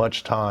miss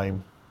much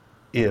time,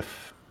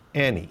 if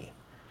any.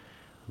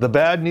 The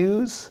bad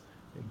news,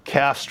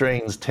 calf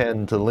strains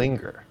tend to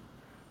linger,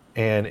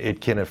 and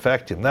it can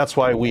affect him. That's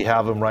why we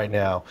have him right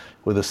now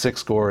with a 6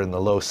 score in the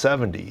low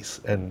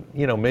 70s. And,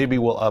 maybe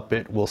we'll up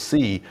it. We'll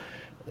see.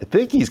 I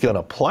think he's going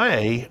to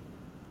play,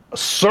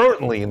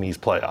 certainly in these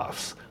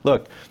playoffs.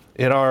 Look,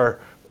 in our,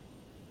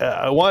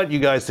 I want you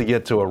guys to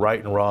get to a right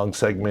and wrong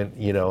segment,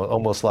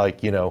 almost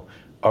like,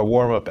 our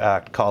warm-up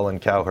act, Colin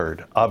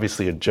Cowherd.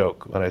 Obviously a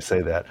joke when I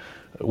say that.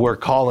 Where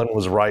Colin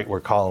was right, where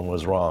Colin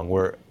was wrong.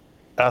 Where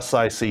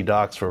SIC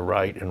docs were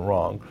right and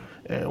wrong.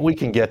 And we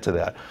can get to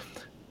that.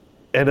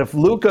 And if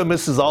Luka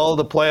misses all of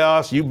the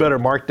playoffs, you better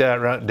mark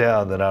that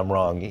down that I'm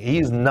wrong.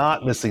 He's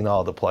not missing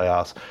all the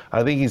playoffs.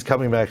 I think he's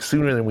coming back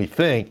sooner than we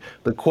think.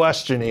 The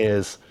question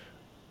is,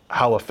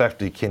 how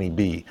effective can he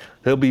be?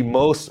 He'll be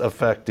most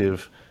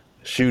effective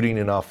shooting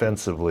and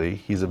offensively.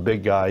 He's a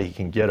big guy. He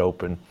can get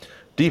open.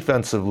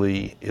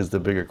 Defensively is the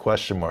bigger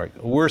question mark.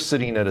 We're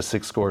sitting at a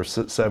 6-score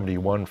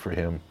 71 for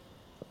him,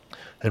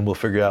 and we'll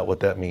figure out what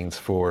that means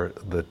for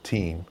the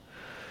team.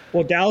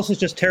 Well, Dallas was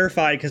just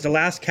terrified because the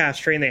last calf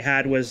strain they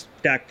had was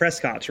Dak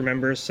Prescott's,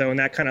 remember? So, and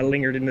that kind of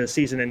lingered into the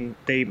season, and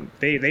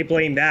they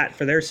blamed that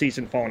for their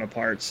season falling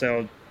apart.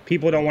 So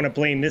people don't want to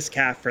blame this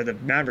calf for the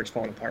Mavericks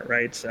falling apart,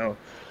 right? So,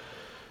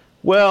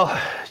 well,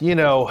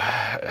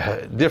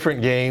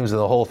 different games and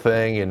the whole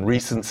thing, and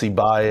recency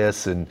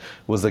bias, and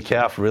was the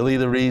calf really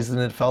the reason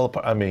it fell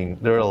apart? I mean,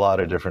 there are a lot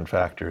of different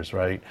factors,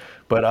 right?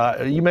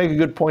 But you make a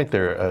good point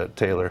there,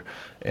 Taylor.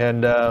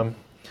 And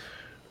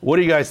what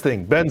do you guys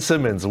think? Ben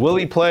Simmons, will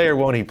he play or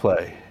won't he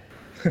play?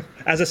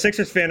 As a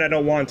Sixers fan, I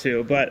don't want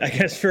to, but I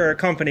guess for our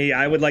company,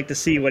 I would like to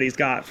see what he's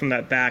got from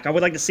that back. I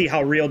would like to see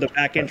how real the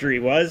back injury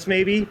was,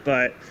 maybe,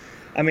 but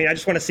I mean, I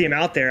just want to see him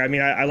out there. I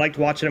mean, I liked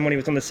watching him when he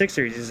was on the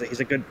Sixers. He's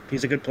a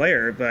good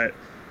player, but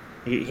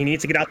he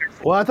needs to get out there.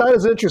 Well, I thought it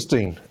was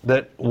interesting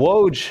that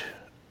Woj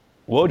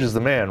is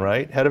the man,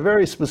 right? Had a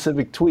very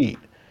specific tweet.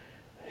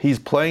 He's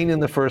playing in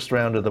the first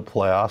round of the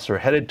playoffs, or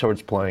headed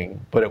towards playing,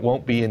 but it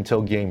won't be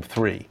until Game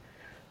 3.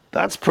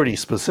 That's pretty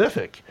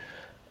specific.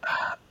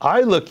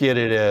 I look at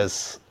it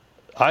as,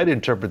 I'd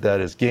interpret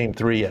that as Game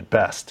 3 at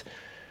best.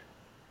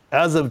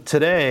 As of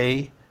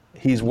today,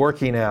 he's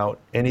working out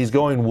and he's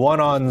going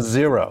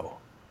 1-on-0.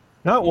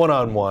 Not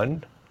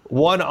 1-on-1,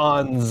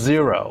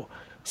 1-on-0.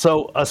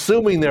 So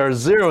assuming there are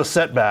 0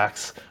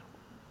 setbacks,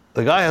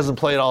 the guy hasn't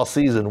played all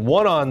season.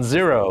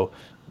 1-on-0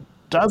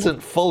 doesn't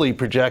fully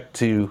project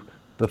to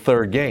the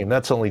third game.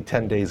 That's only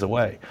 10 days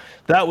away.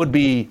 That would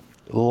be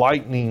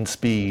lightning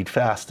speed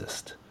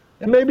fastest.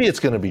 And maybe it's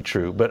going to be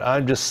true, but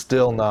I'm just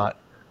still not.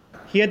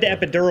 He had the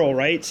epidural,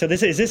 right? So is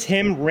this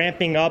him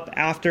ramping up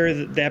after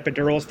the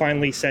epidurals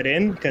finally set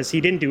in? Because he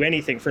didn't do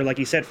anything for, like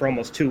he said, for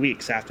almost 2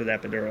 weeks after the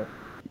epidural.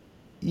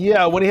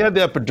 Yeah, when he had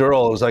the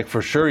epidural, it was like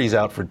for sure he's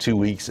out for 2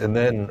 weeks and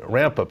then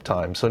ramp up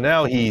time. So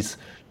now he's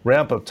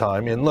ramp up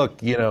time. And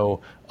look,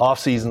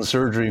 off-season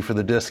surgery for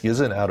the disc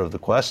isn't out of the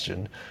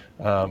question.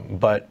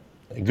 But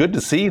good to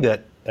see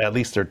that at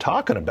least they're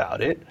talking about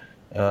it.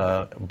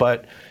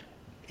 But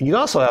you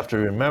also have to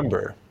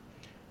remember,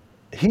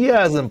 he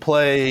hasn't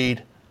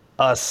played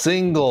a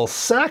single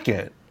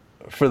second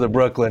for the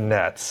Brooklyn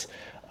Nets.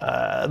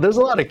 There's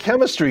a lot of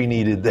chemistry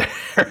needed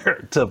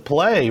there to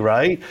play,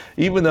 right?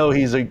 Even though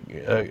he's a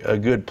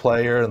good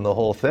player and the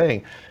whole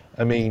thing.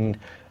 I mean,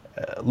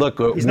 look,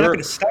 he's not going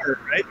to start,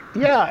 right?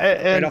 Yeah,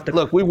 and right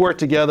look, we worked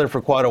together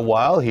for quite a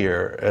while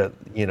here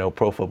at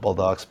Pro Football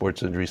Doc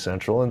Sports Injury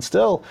Central, and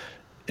still,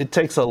 it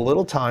takes a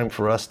little time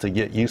for us to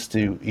get used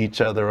to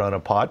each other on a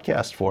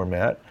podcast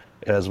format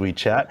as we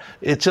chat.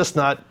 It's just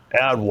not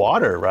add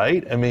water,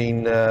 right? I mean,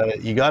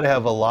 you got to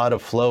have a lot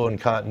of flow and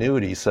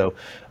continuity. So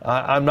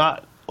I'm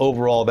not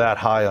overall that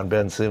high on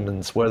Ben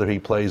Simmons, whether he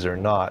plays or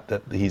not,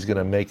 that he's going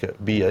to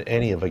be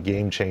any of a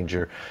game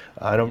changer.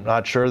 I'm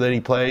not sure that he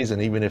plays,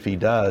 and even if he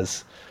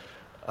does,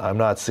 I'm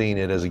not seeing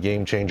it as a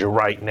game changer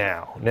right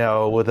now.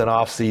 Now, with an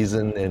off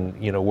season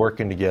and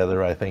working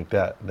together, I think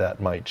that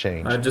might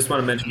change. I just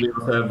want to mention we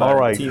also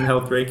have team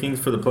health rankings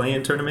for the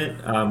play-in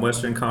tournament.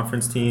 Western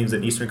Conference teams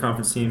and Eastern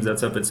Conference teams.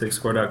 That's up at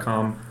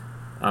sixscore.com.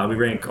 We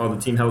rank all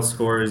the team health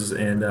scores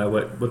and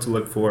what to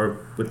look for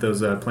with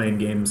those playing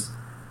games.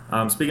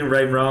 Speaking of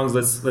right and wrongs,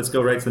 let's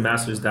go right to the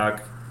Masters,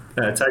 Doc.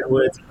 Tiger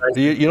Woods.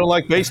 You don't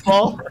like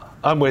baseball?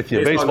 I'm with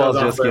you. Baseball's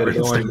just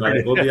getting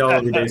started. We'll be all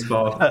over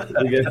baseball.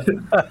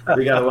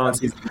 We got a long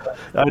season.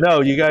 I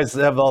know. You guys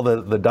have all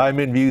the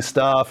Diamond View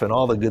stuff and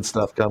all the good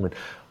stuff coming.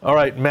 All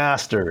right,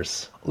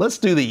 Masters. Let's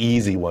do the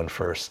easy one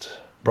first.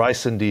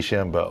 Bryson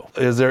DeChambeau.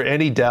 Is there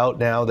any doubt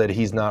now that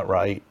he's not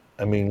right?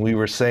 I mean, we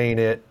were saying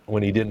it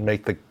when he didn't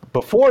make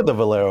before the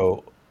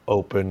Valero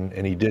Open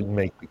and he didn't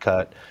make the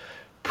cut.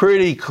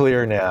 Pretty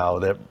clear now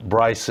that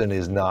Bryson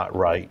is not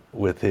right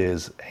with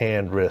his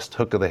hand-wrist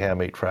hook of the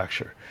hamate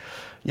fracture.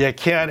 You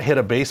can't hit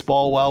a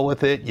baseball well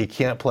with it. You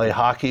can't play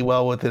hockey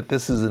well with it.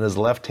 This is in his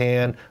left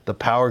hand, the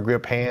power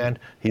grip hand.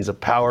 He's a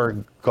power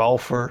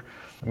golfer.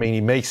 I mean,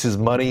 he makes his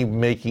money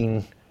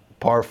making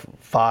par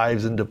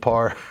fives into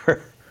par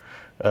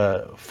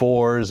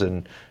fours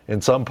and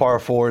some par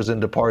fours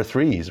into par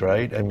threes,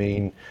 right? I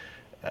mean,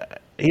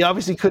 he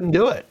obviously couldn't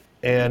do it.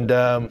 And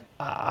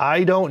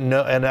I don't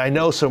know, and I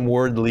know some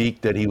word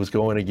leaked that he was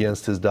going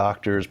against his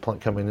doctors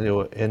coming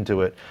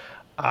into it.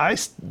 I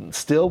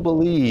still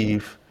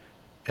believe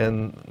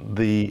in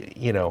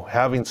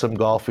having some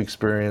golf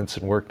experience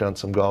and worked on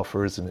some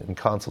golfers and in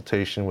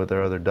consultation with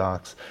their other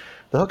docs.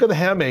 The hook of the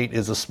hamate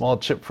is a small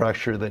chip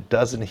fracture that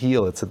doesn't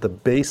heal. It's at the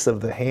base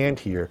of the hand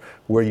here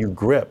where you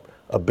grip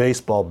a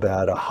baseball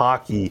bat, a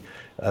hockey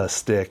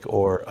stick,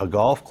 or a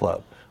golf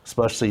club,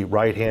 especially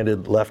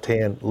right-handed,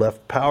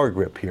 left power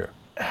grip here.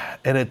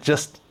 And it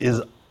just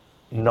is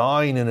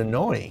gnawing and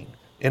annoying.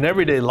 In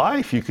everyday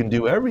life, you can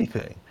do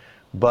everything,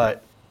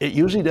 but it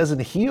usually doesn't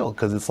heal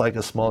because it's like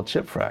a small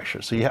chip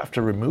fracture. So you have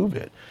to remove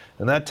it.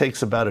 And that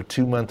takes about a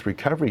 2-month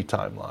recovery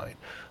timeline.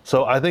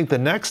 So I think the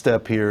next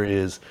step here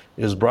is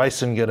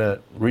Bryson going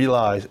to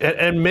realize,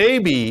 and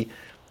maybe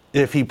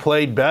if he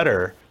played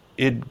better,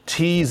 it'd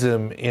tease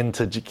him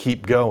into to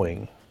keep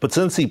going. But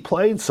since he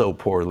played so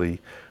poorly,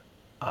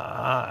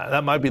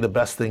 that might be the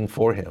best thing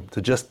for him,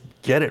 to just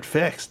get it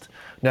fixed.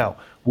 Now,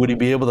 would he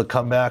be able to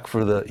come back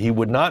he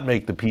would not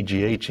make the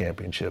PGA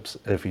championships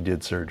if he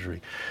did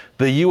surgery.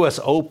 The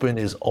US Open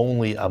is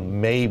only a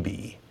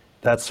maybe.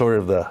 That's sort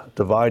of the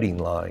dividing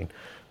line.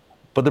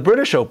 But the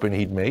British Open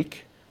he'd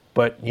make.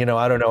 But,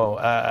 I don't know.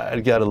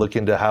 I've got to look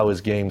into how his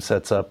game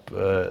sets up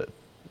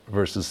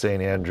versus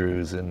St.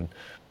 Andrews and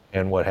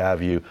what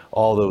have you,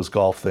 all those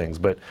golf things.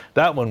 But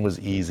that one was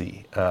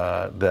easy,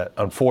 that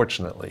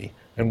unfortunately,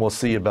 and we'll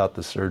see about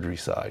the surgery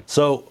side.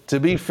 So to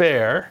be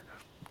fair,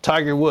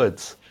 Tiger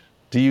Woods,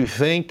 do you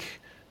think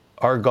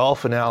our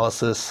golf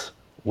analysis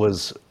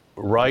was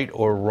right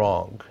or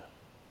wrong?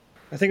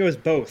 I think it was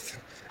both.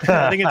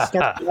 I think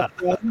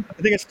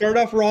it started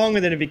off wrong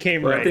and then it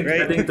became right.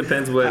 I think it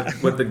depends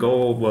what the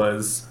goal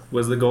was.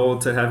 Was the goal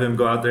to have him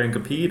go out there and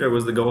compete, or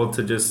was the goal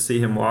to just see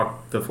him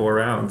walk the 4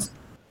 rounds?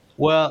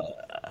 Well,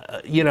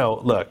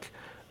 look,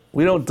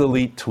 we don't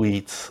delete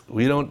tweets.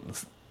 We don't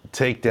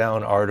take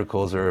down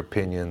articles or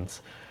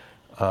opinions.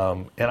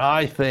 And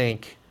I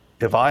think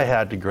if I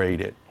had to grade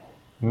it,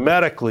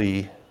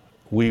 medically,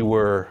 we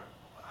were,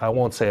 I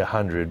won't say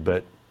 100,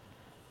 but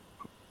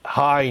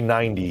high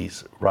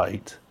 90s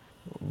right.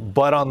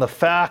 But on the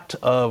fact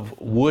of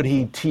would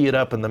he tee it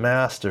up in the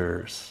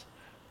Masters,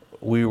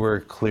 we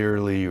were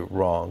clearly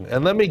wrong.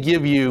 And let me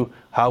give you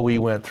how we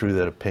went through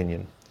that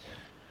opinion.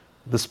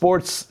 The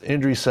Sports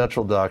Injury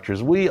Central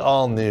doctors, we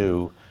all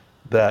knew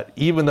that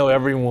even though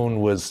everyone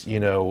was,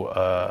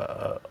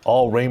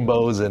 all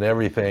rainbows and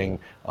everything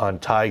on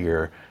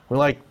Tiger, we're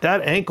like,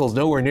 that ankle's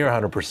nowhere near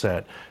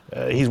 100%.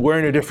 He's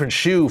wearing a different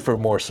shoe for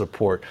more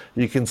support.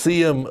 You can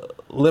see him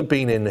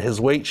limping, and his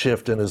weight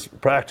shift and his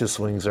practice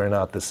swings are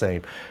not the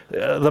same.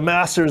 The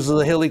Masters is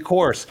a hilly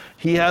course.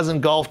 He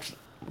hasn't golfed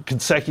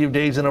consecutive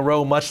days in a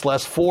row, much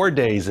less 4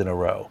 days in a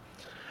row.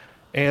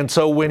 And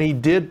so when he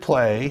did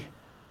play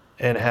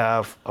and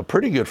have a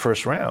pretty good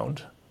first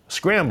round,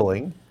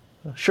 scrambling,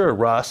 sure,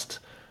 rust,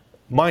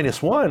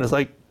 -1 is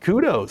like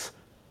kudos.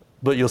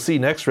 But you'll see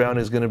next round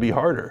is going to be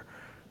harder.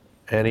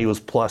 And he was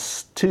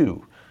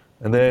 +2.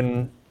 And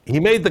then he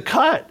made the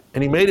cut,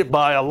 and he made it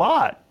by a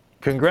lot.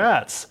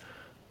 Congrats.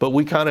 But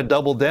we kind of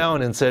doubled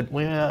down and said,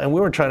 well, and we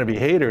weren't trying to be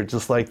haters,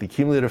 just like the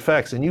cumulative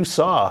effects. And you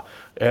saw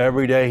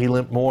every day he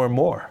limped more and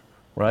more,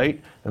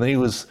 right? And then he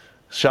was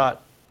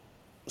shot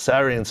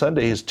Saturday and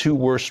Sunday, his 2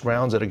 worst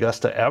rounds at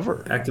Augusta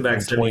ever Back-to-back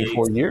in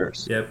 24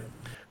 years. Yep.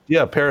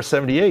 Yeah, a pair of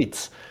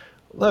 78s.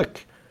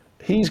 Look,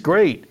 he's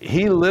great.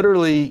 He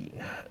literally,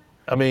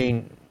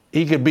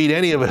 he could beat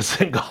any of us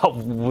in golf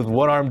with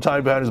one arm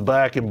tied behind his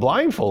back and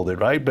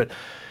blindfolded, right? But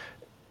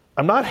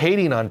I'm not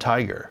hating on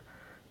Tiger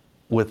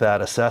with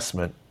that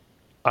assessment.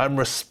 I'm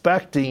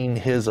respecting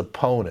his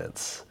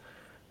opponents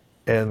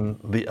and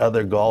the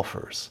other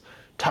golfers.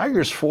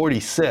 Tiger's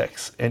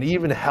 46 and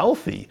even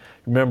healthy.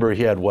 Remember,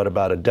 he had,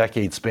 about a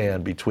decade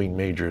span between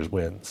majors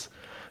wins.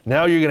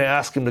 Now you're going to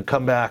ask him to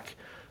come back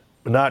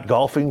not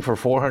golfing for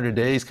 400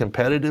 days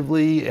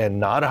competitively and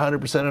not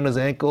 100% on his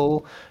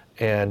ankle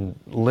and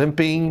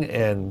limping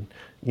and,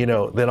 then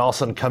all of a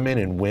sudden come in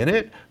and win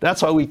it.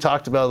 That's why we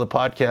talked about on the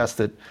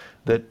podcast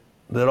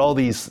that all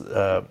these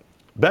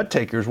bet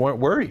takers weren't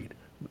worried.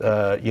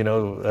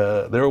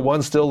 There were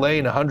ones still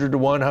laying 100 to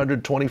 1,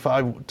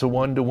 125 to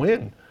 1 to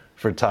win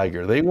for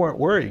Tiger. They weren't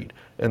worried,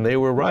 and they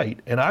were right,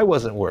 and I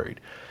wasn't worried.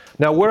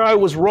 Now, where I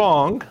was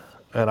wrong,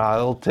 and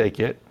I'll take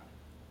it,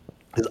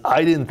 is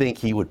I didn't think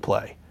he would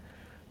play.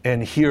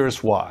 And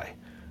here's why.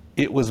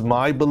 It was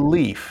my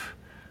belief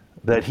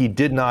that he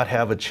did not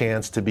have a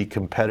chance to be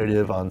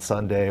competitive on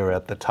Sunday or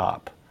at the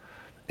top.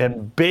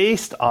 And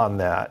based on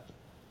that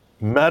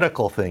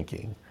medical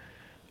thinking,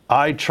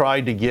 I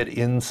tried to get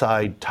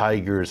inside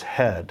Tiger's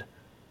head,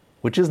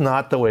 which is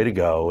not the way to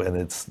go, and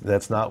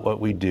that's not what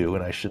we do,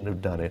 and I shouldn't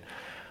have done it.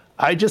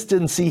 I just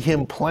didn't see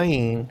him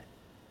playing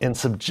and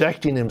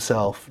subjecting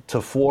himself to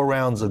 4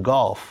 rounds of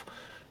golf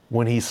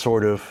when he's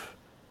sort of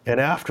an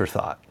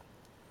afterthought,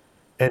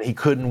 and he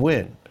couldn't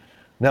win.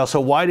 Now,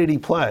 so why did he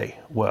play?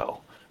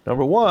 Well,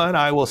 number one,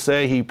 I will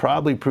say he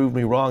probably proved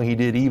me wrong. He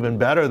did even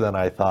better than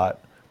I thought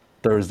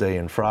Thursday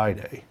and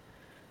Friday.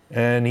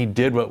 And he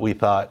did what we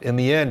thought. In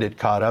the end, it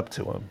caught up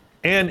to him.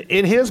 And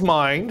in his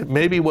mind,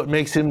 maybe what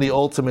makes him the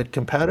ultimate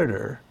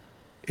competitor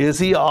is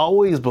he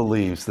always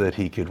believes that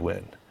he could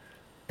win.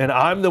 And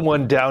I'm the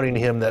one doubting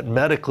him that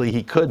medically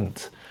he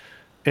couldn't.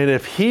 And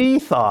if he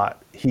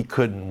thought he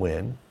couldn't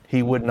win,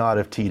 he would not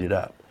have teed it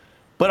up.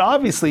 But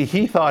obviously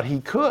he thought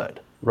he could,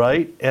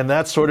 right? And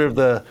that's sort of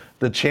the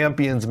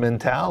champion's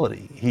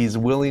mentality. He's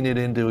willing it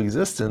into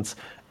existence.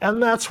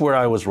 And that's where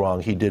I was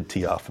wrong. He did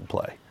tee off and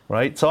play,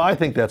 right? So I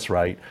think that's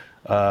right.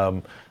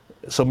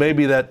 So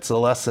maybe that's a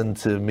lesson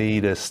to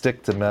me to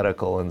stick to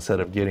medical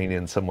instead of getting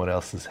in someone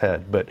else's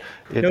head. But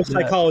no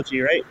psychology,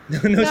 right?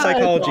 No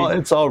psychology.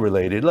 It's all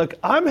related. Look,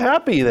 I'm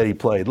happy that he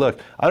played. Look,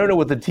 I don't know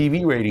what the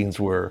TV ratings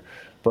were,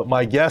 but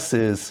my guess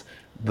is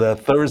the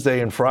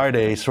Thursday and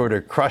Friday sort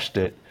of crushed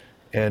it.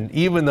 And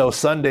even though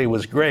Sunday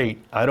was great,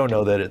 I don't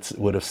know that it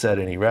would have set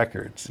any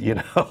records,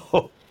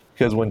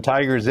 because when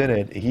Tiger's in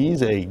it,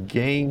 he's a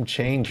game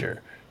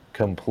changer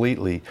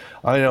completely.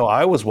 I know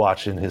I was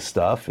watching his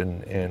stuff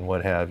and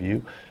what have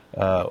you.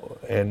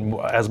 And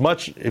as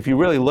much, if you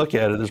really look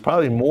at it, there's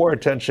probably more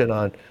attention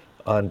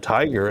on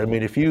Tiger. I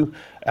mean, if you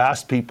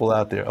asked people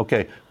out there,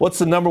 okay, what's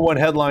the number one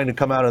headline to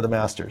come out of the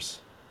Masters?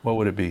 What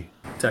would it be?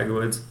 Tiger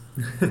Woods.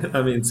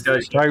 I mean,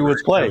 Tiger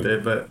Woods played,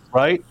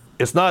 right?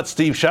 It's not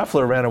Steve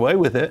Scheffler ran away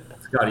with it.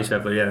 Scotty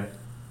Scheffler, yeah.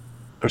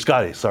 Or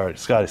Scotty, sorry.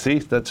 Scotty, see?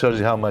 That shows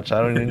you how much.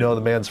 I don't even know the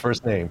man's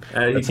first name.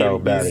 That's how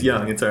bad he's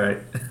young. It's all right.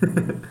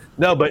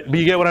 No, but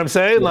you get what I'm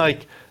saying? Yeah.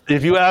 Like,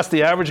 if you ask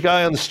the average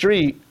guy on the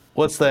street,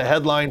 what's the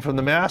headline from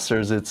the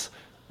Masters? It's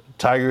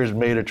Tiger's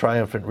made a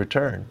triumphant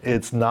return.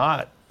 It's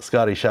not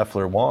Scotty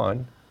Scheffler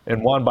won,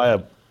 and won by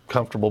a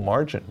comfortable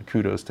margin.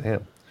 Kudos to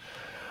him.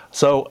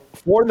 So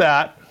for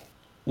that,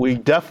 we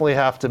definitely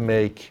have to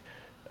make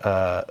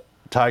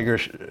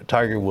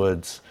Tiger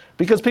Woods,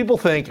 because people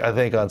think, I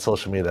think on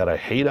social media, that I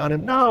hate on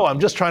him. No, I'm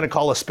just trying to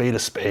call a spade a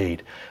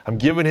spade. I'm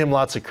giving him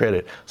lots of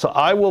credit. So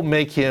I will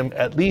make him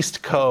at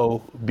least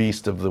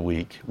co-Beast of the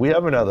Week. We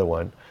have another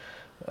one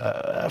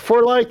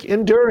for like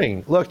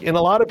enduring. Look, and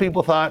a lot of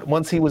people thought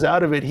once he was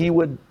out of it, he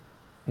would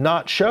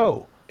not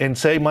show and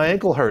say my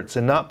ankle hurts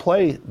and not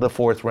play the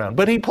fourth round.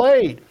 But he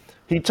played.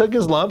 He took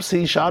his lumps.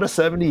 He shot a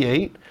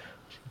 78.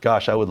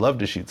 Gosh, I would love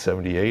to shoot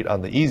 78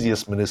 on the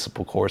easiest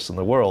municipal course in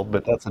the world,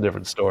 but that's a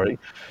different story.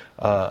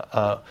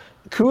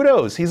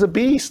 Kudos, he's a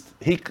beast.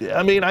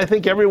 I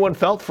think everyone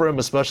felt for him,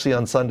 especially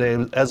on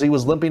Sunday, as he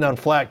was limping on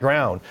flat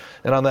ground.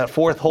 And on that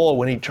fourth hole,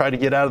 when he tried to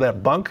get out of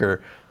that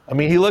bunker,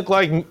 he looked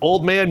like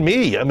old man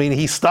me.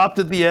 He stopped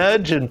at the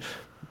edge and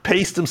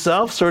paced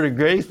himself, sort of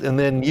great, and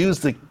then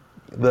used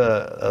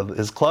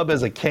his club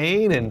as a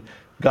cane and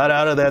got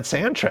out of that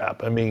sand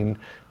trap.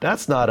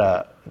 That's not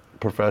a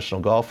professional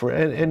golfer.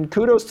 And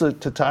kudos to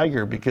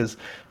Tiger, because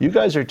you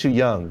guys are too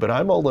young, but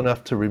I'm old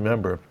enough to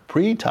remember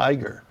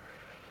pre-Tiger,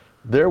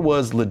 there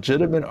was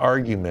legitimate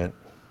argument.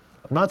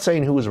 I'm not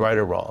saying who was right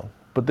or wrong,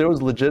 but there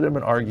was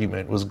legitimate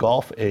argument. Was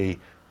golf a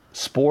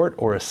sport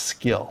or a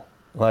skill?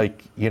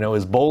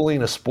 Is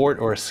bowling a sport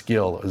or a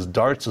skill? Is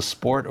darts a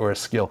sport or a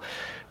skill?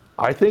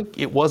 I think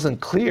it wasn't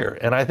clear.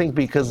 And I think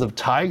because of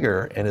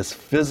Tiger and his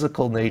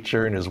physical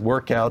nature and his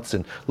workouts,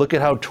 and look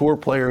at how tour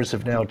players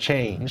have now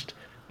changed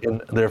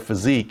in their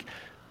physique,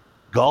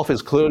 golf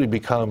has clearly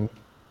become,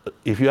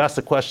 if you ask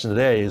the question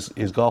today,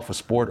 is golf a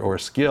sport or a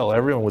skill?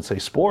 Everyone would say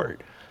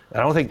sport. I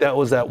don't think that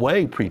was that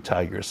way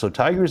pre-Tiger. So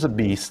Tiger's a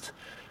beast.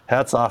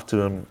 Hats off to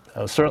him.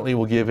 Certainly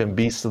will give him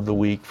Beast of the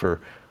Week for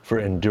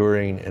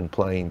enduring and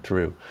playing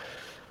through.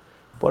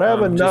 But I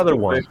have another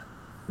one.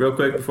 Real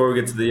quick, before we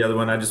get to the other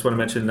one, I just want to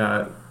mention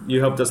you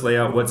helped us lay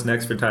out what's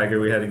next for Tiger.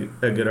 We had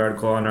a good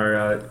article on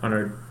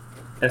our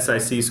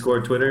SIC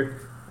Score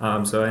Twitter.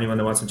 So anyone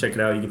that wants to check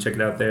it out, you can check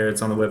it out there.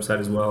 It's on the website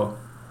as well.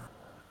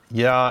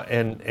 Yeah,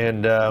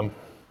 and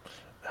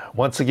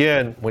once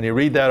again, when you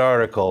read that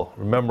article,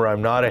 remember,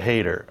 I'm not a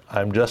hater.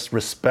 I'm just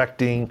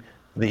respecting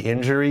the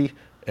injury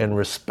and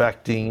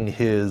respecting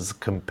his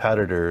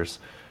competitors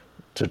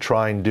to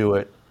try and do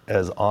it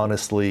as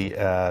honestly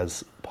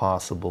as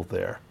possible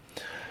there.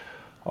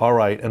 All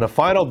right, and a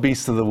final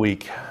Beast of the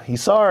Week. You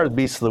saw our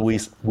Beast of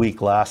the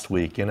Week last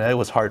week, and it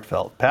was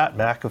heartfelt. Pat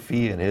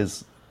McAfee and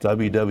his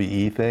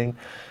WWE thing,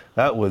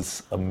 that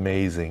was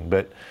amazing.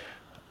 But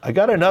I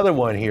got another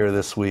one here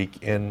this week,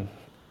 and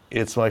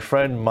it's my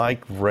friend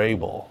Mike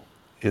Vrabel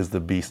is the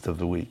Beast of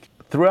the Week.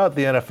 Throughout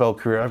the NFL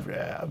career,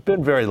 I've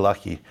been very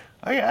lucky.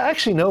 I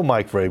actually know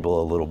Mike Vrabel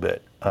a little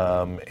bit,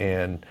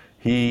 and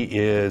he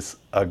is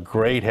a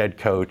great head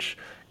coach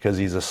because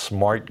he's a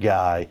smart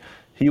guy.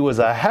 He was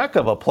a heck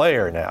of a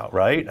player now,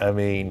 right?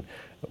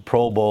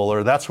 Pro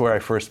Bowler. That's where I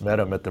first met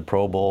him, at the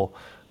Pro Bowl.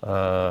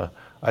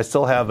 I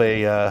still have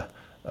a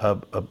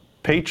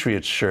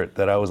Patriots shirt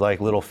that I was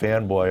like little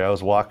fanboy. I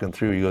was walking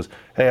through. He goes,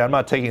 "Hey, I'm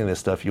not taking this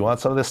stuff. You want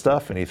some of this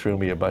stuff?" And he threw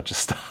me a bunch of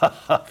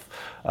stuff.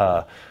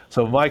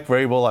 So Mike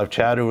Vrabel, I've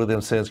chatted with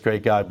him since,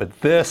 great guy. But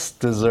this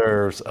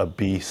deserves a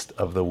Beast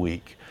of the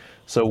Week.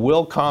 So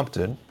Will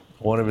Compton,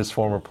 one of his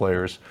former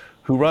players,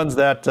 who runs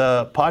that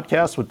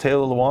podcast with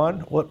Taylor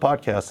Lewan. What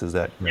podcast is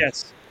that?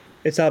 Yes.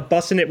 It's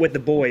Bussin' It with the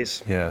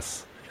Boys.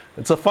 Yes.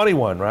 It's a funny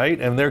one, right?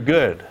 And they're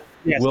good.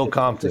 Yes, Will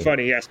Compton. It's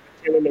funny, yes.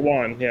 Taylor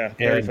Lewan, yeah,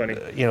 very funny.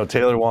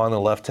 Taylor Lewan, the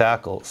left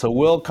tackle. So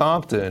Will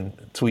Compton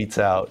tweets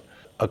out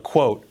a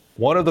quote.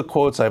 One of the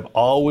quotes I've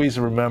always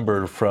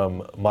remembered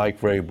from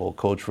Mike Vrabel,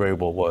 Coach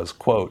Vrabel, was,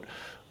 quote,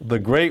 The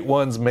great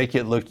ones make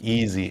it look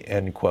easy,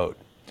 end quote.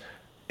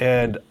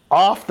 And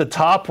off the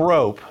top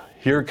rope,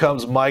 here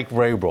comes Mike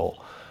Vrabel.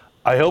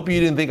 I hope you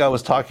didn't think I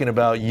was talking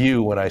about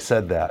you when I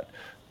said that.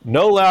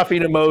 No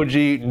laughing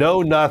emoji,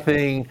 no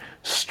nothing,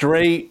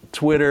 straight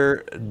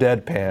Twitter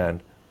deadpan,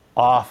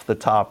 off the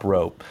top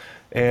rope.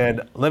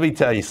 And let me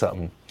tell you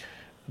something.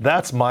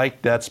 That's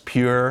Mike, that's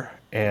pure,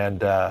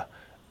 and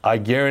I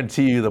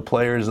guarantee you the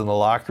players in the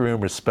locker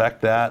room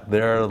respect that.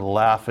 They're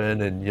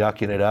laughing and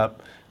yucking it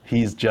up.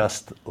 He's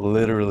just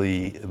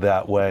literally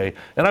that way.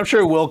 And I'm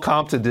sure Will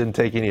Compton didn't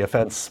take any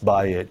offense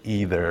by it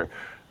either.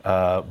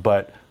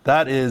 But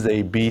that is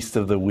a Beast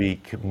of the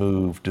Week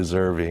move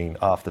deserving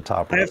off the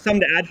top. I have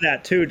something to add to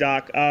that too,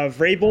 Doc.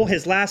 Vrabel,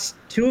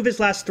 two of his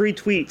last 3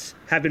 tweets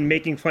have been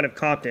making fun of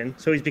Compton.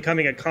 So he's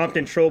becoming a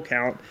Compton troll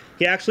count.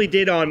 He actually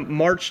did on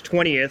March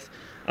 20th.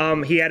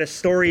 He had a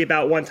story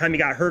about one time he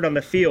got hurt on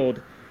the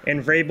field.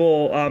 And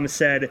Vrabel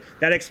said,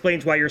 "That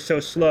explains why you're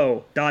so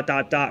slow, ...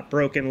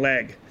 broken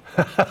leg."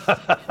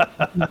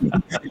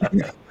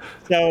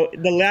 So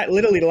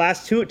literally the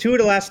last two of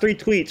the last 3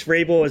 tweets,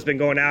 Vrabel has been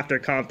going after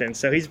Compton.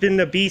 So he's been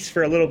the beast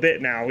for a little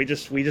bit now. We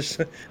just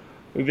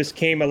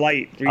came a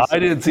light recently. I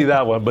didn't see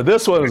that one, but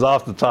this one is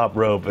off the top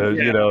rope.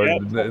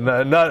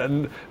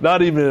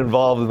 Not even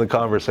involved in the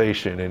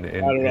conversation,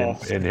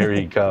 and here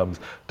he comes,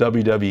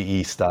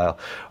 WWE style.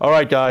 All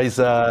right, guys,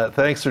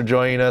 thanks for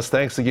joining us.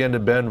 Thanks again to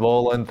Ben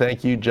Volin.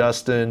 Thank you,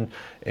 Justin,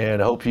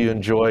 and hope you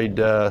enjoyed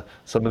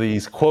some of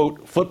these,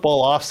 quote,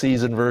 football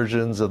off-season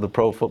versions of the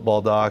Pro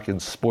Football Doc and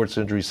Sports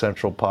Injury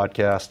Central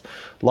podcast.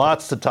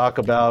 Lots to talk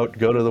about.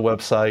 Go to the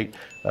website,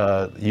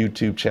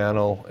 YouTube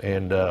channel,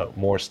 and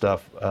more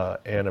stuff,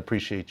 and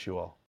appreciate you all.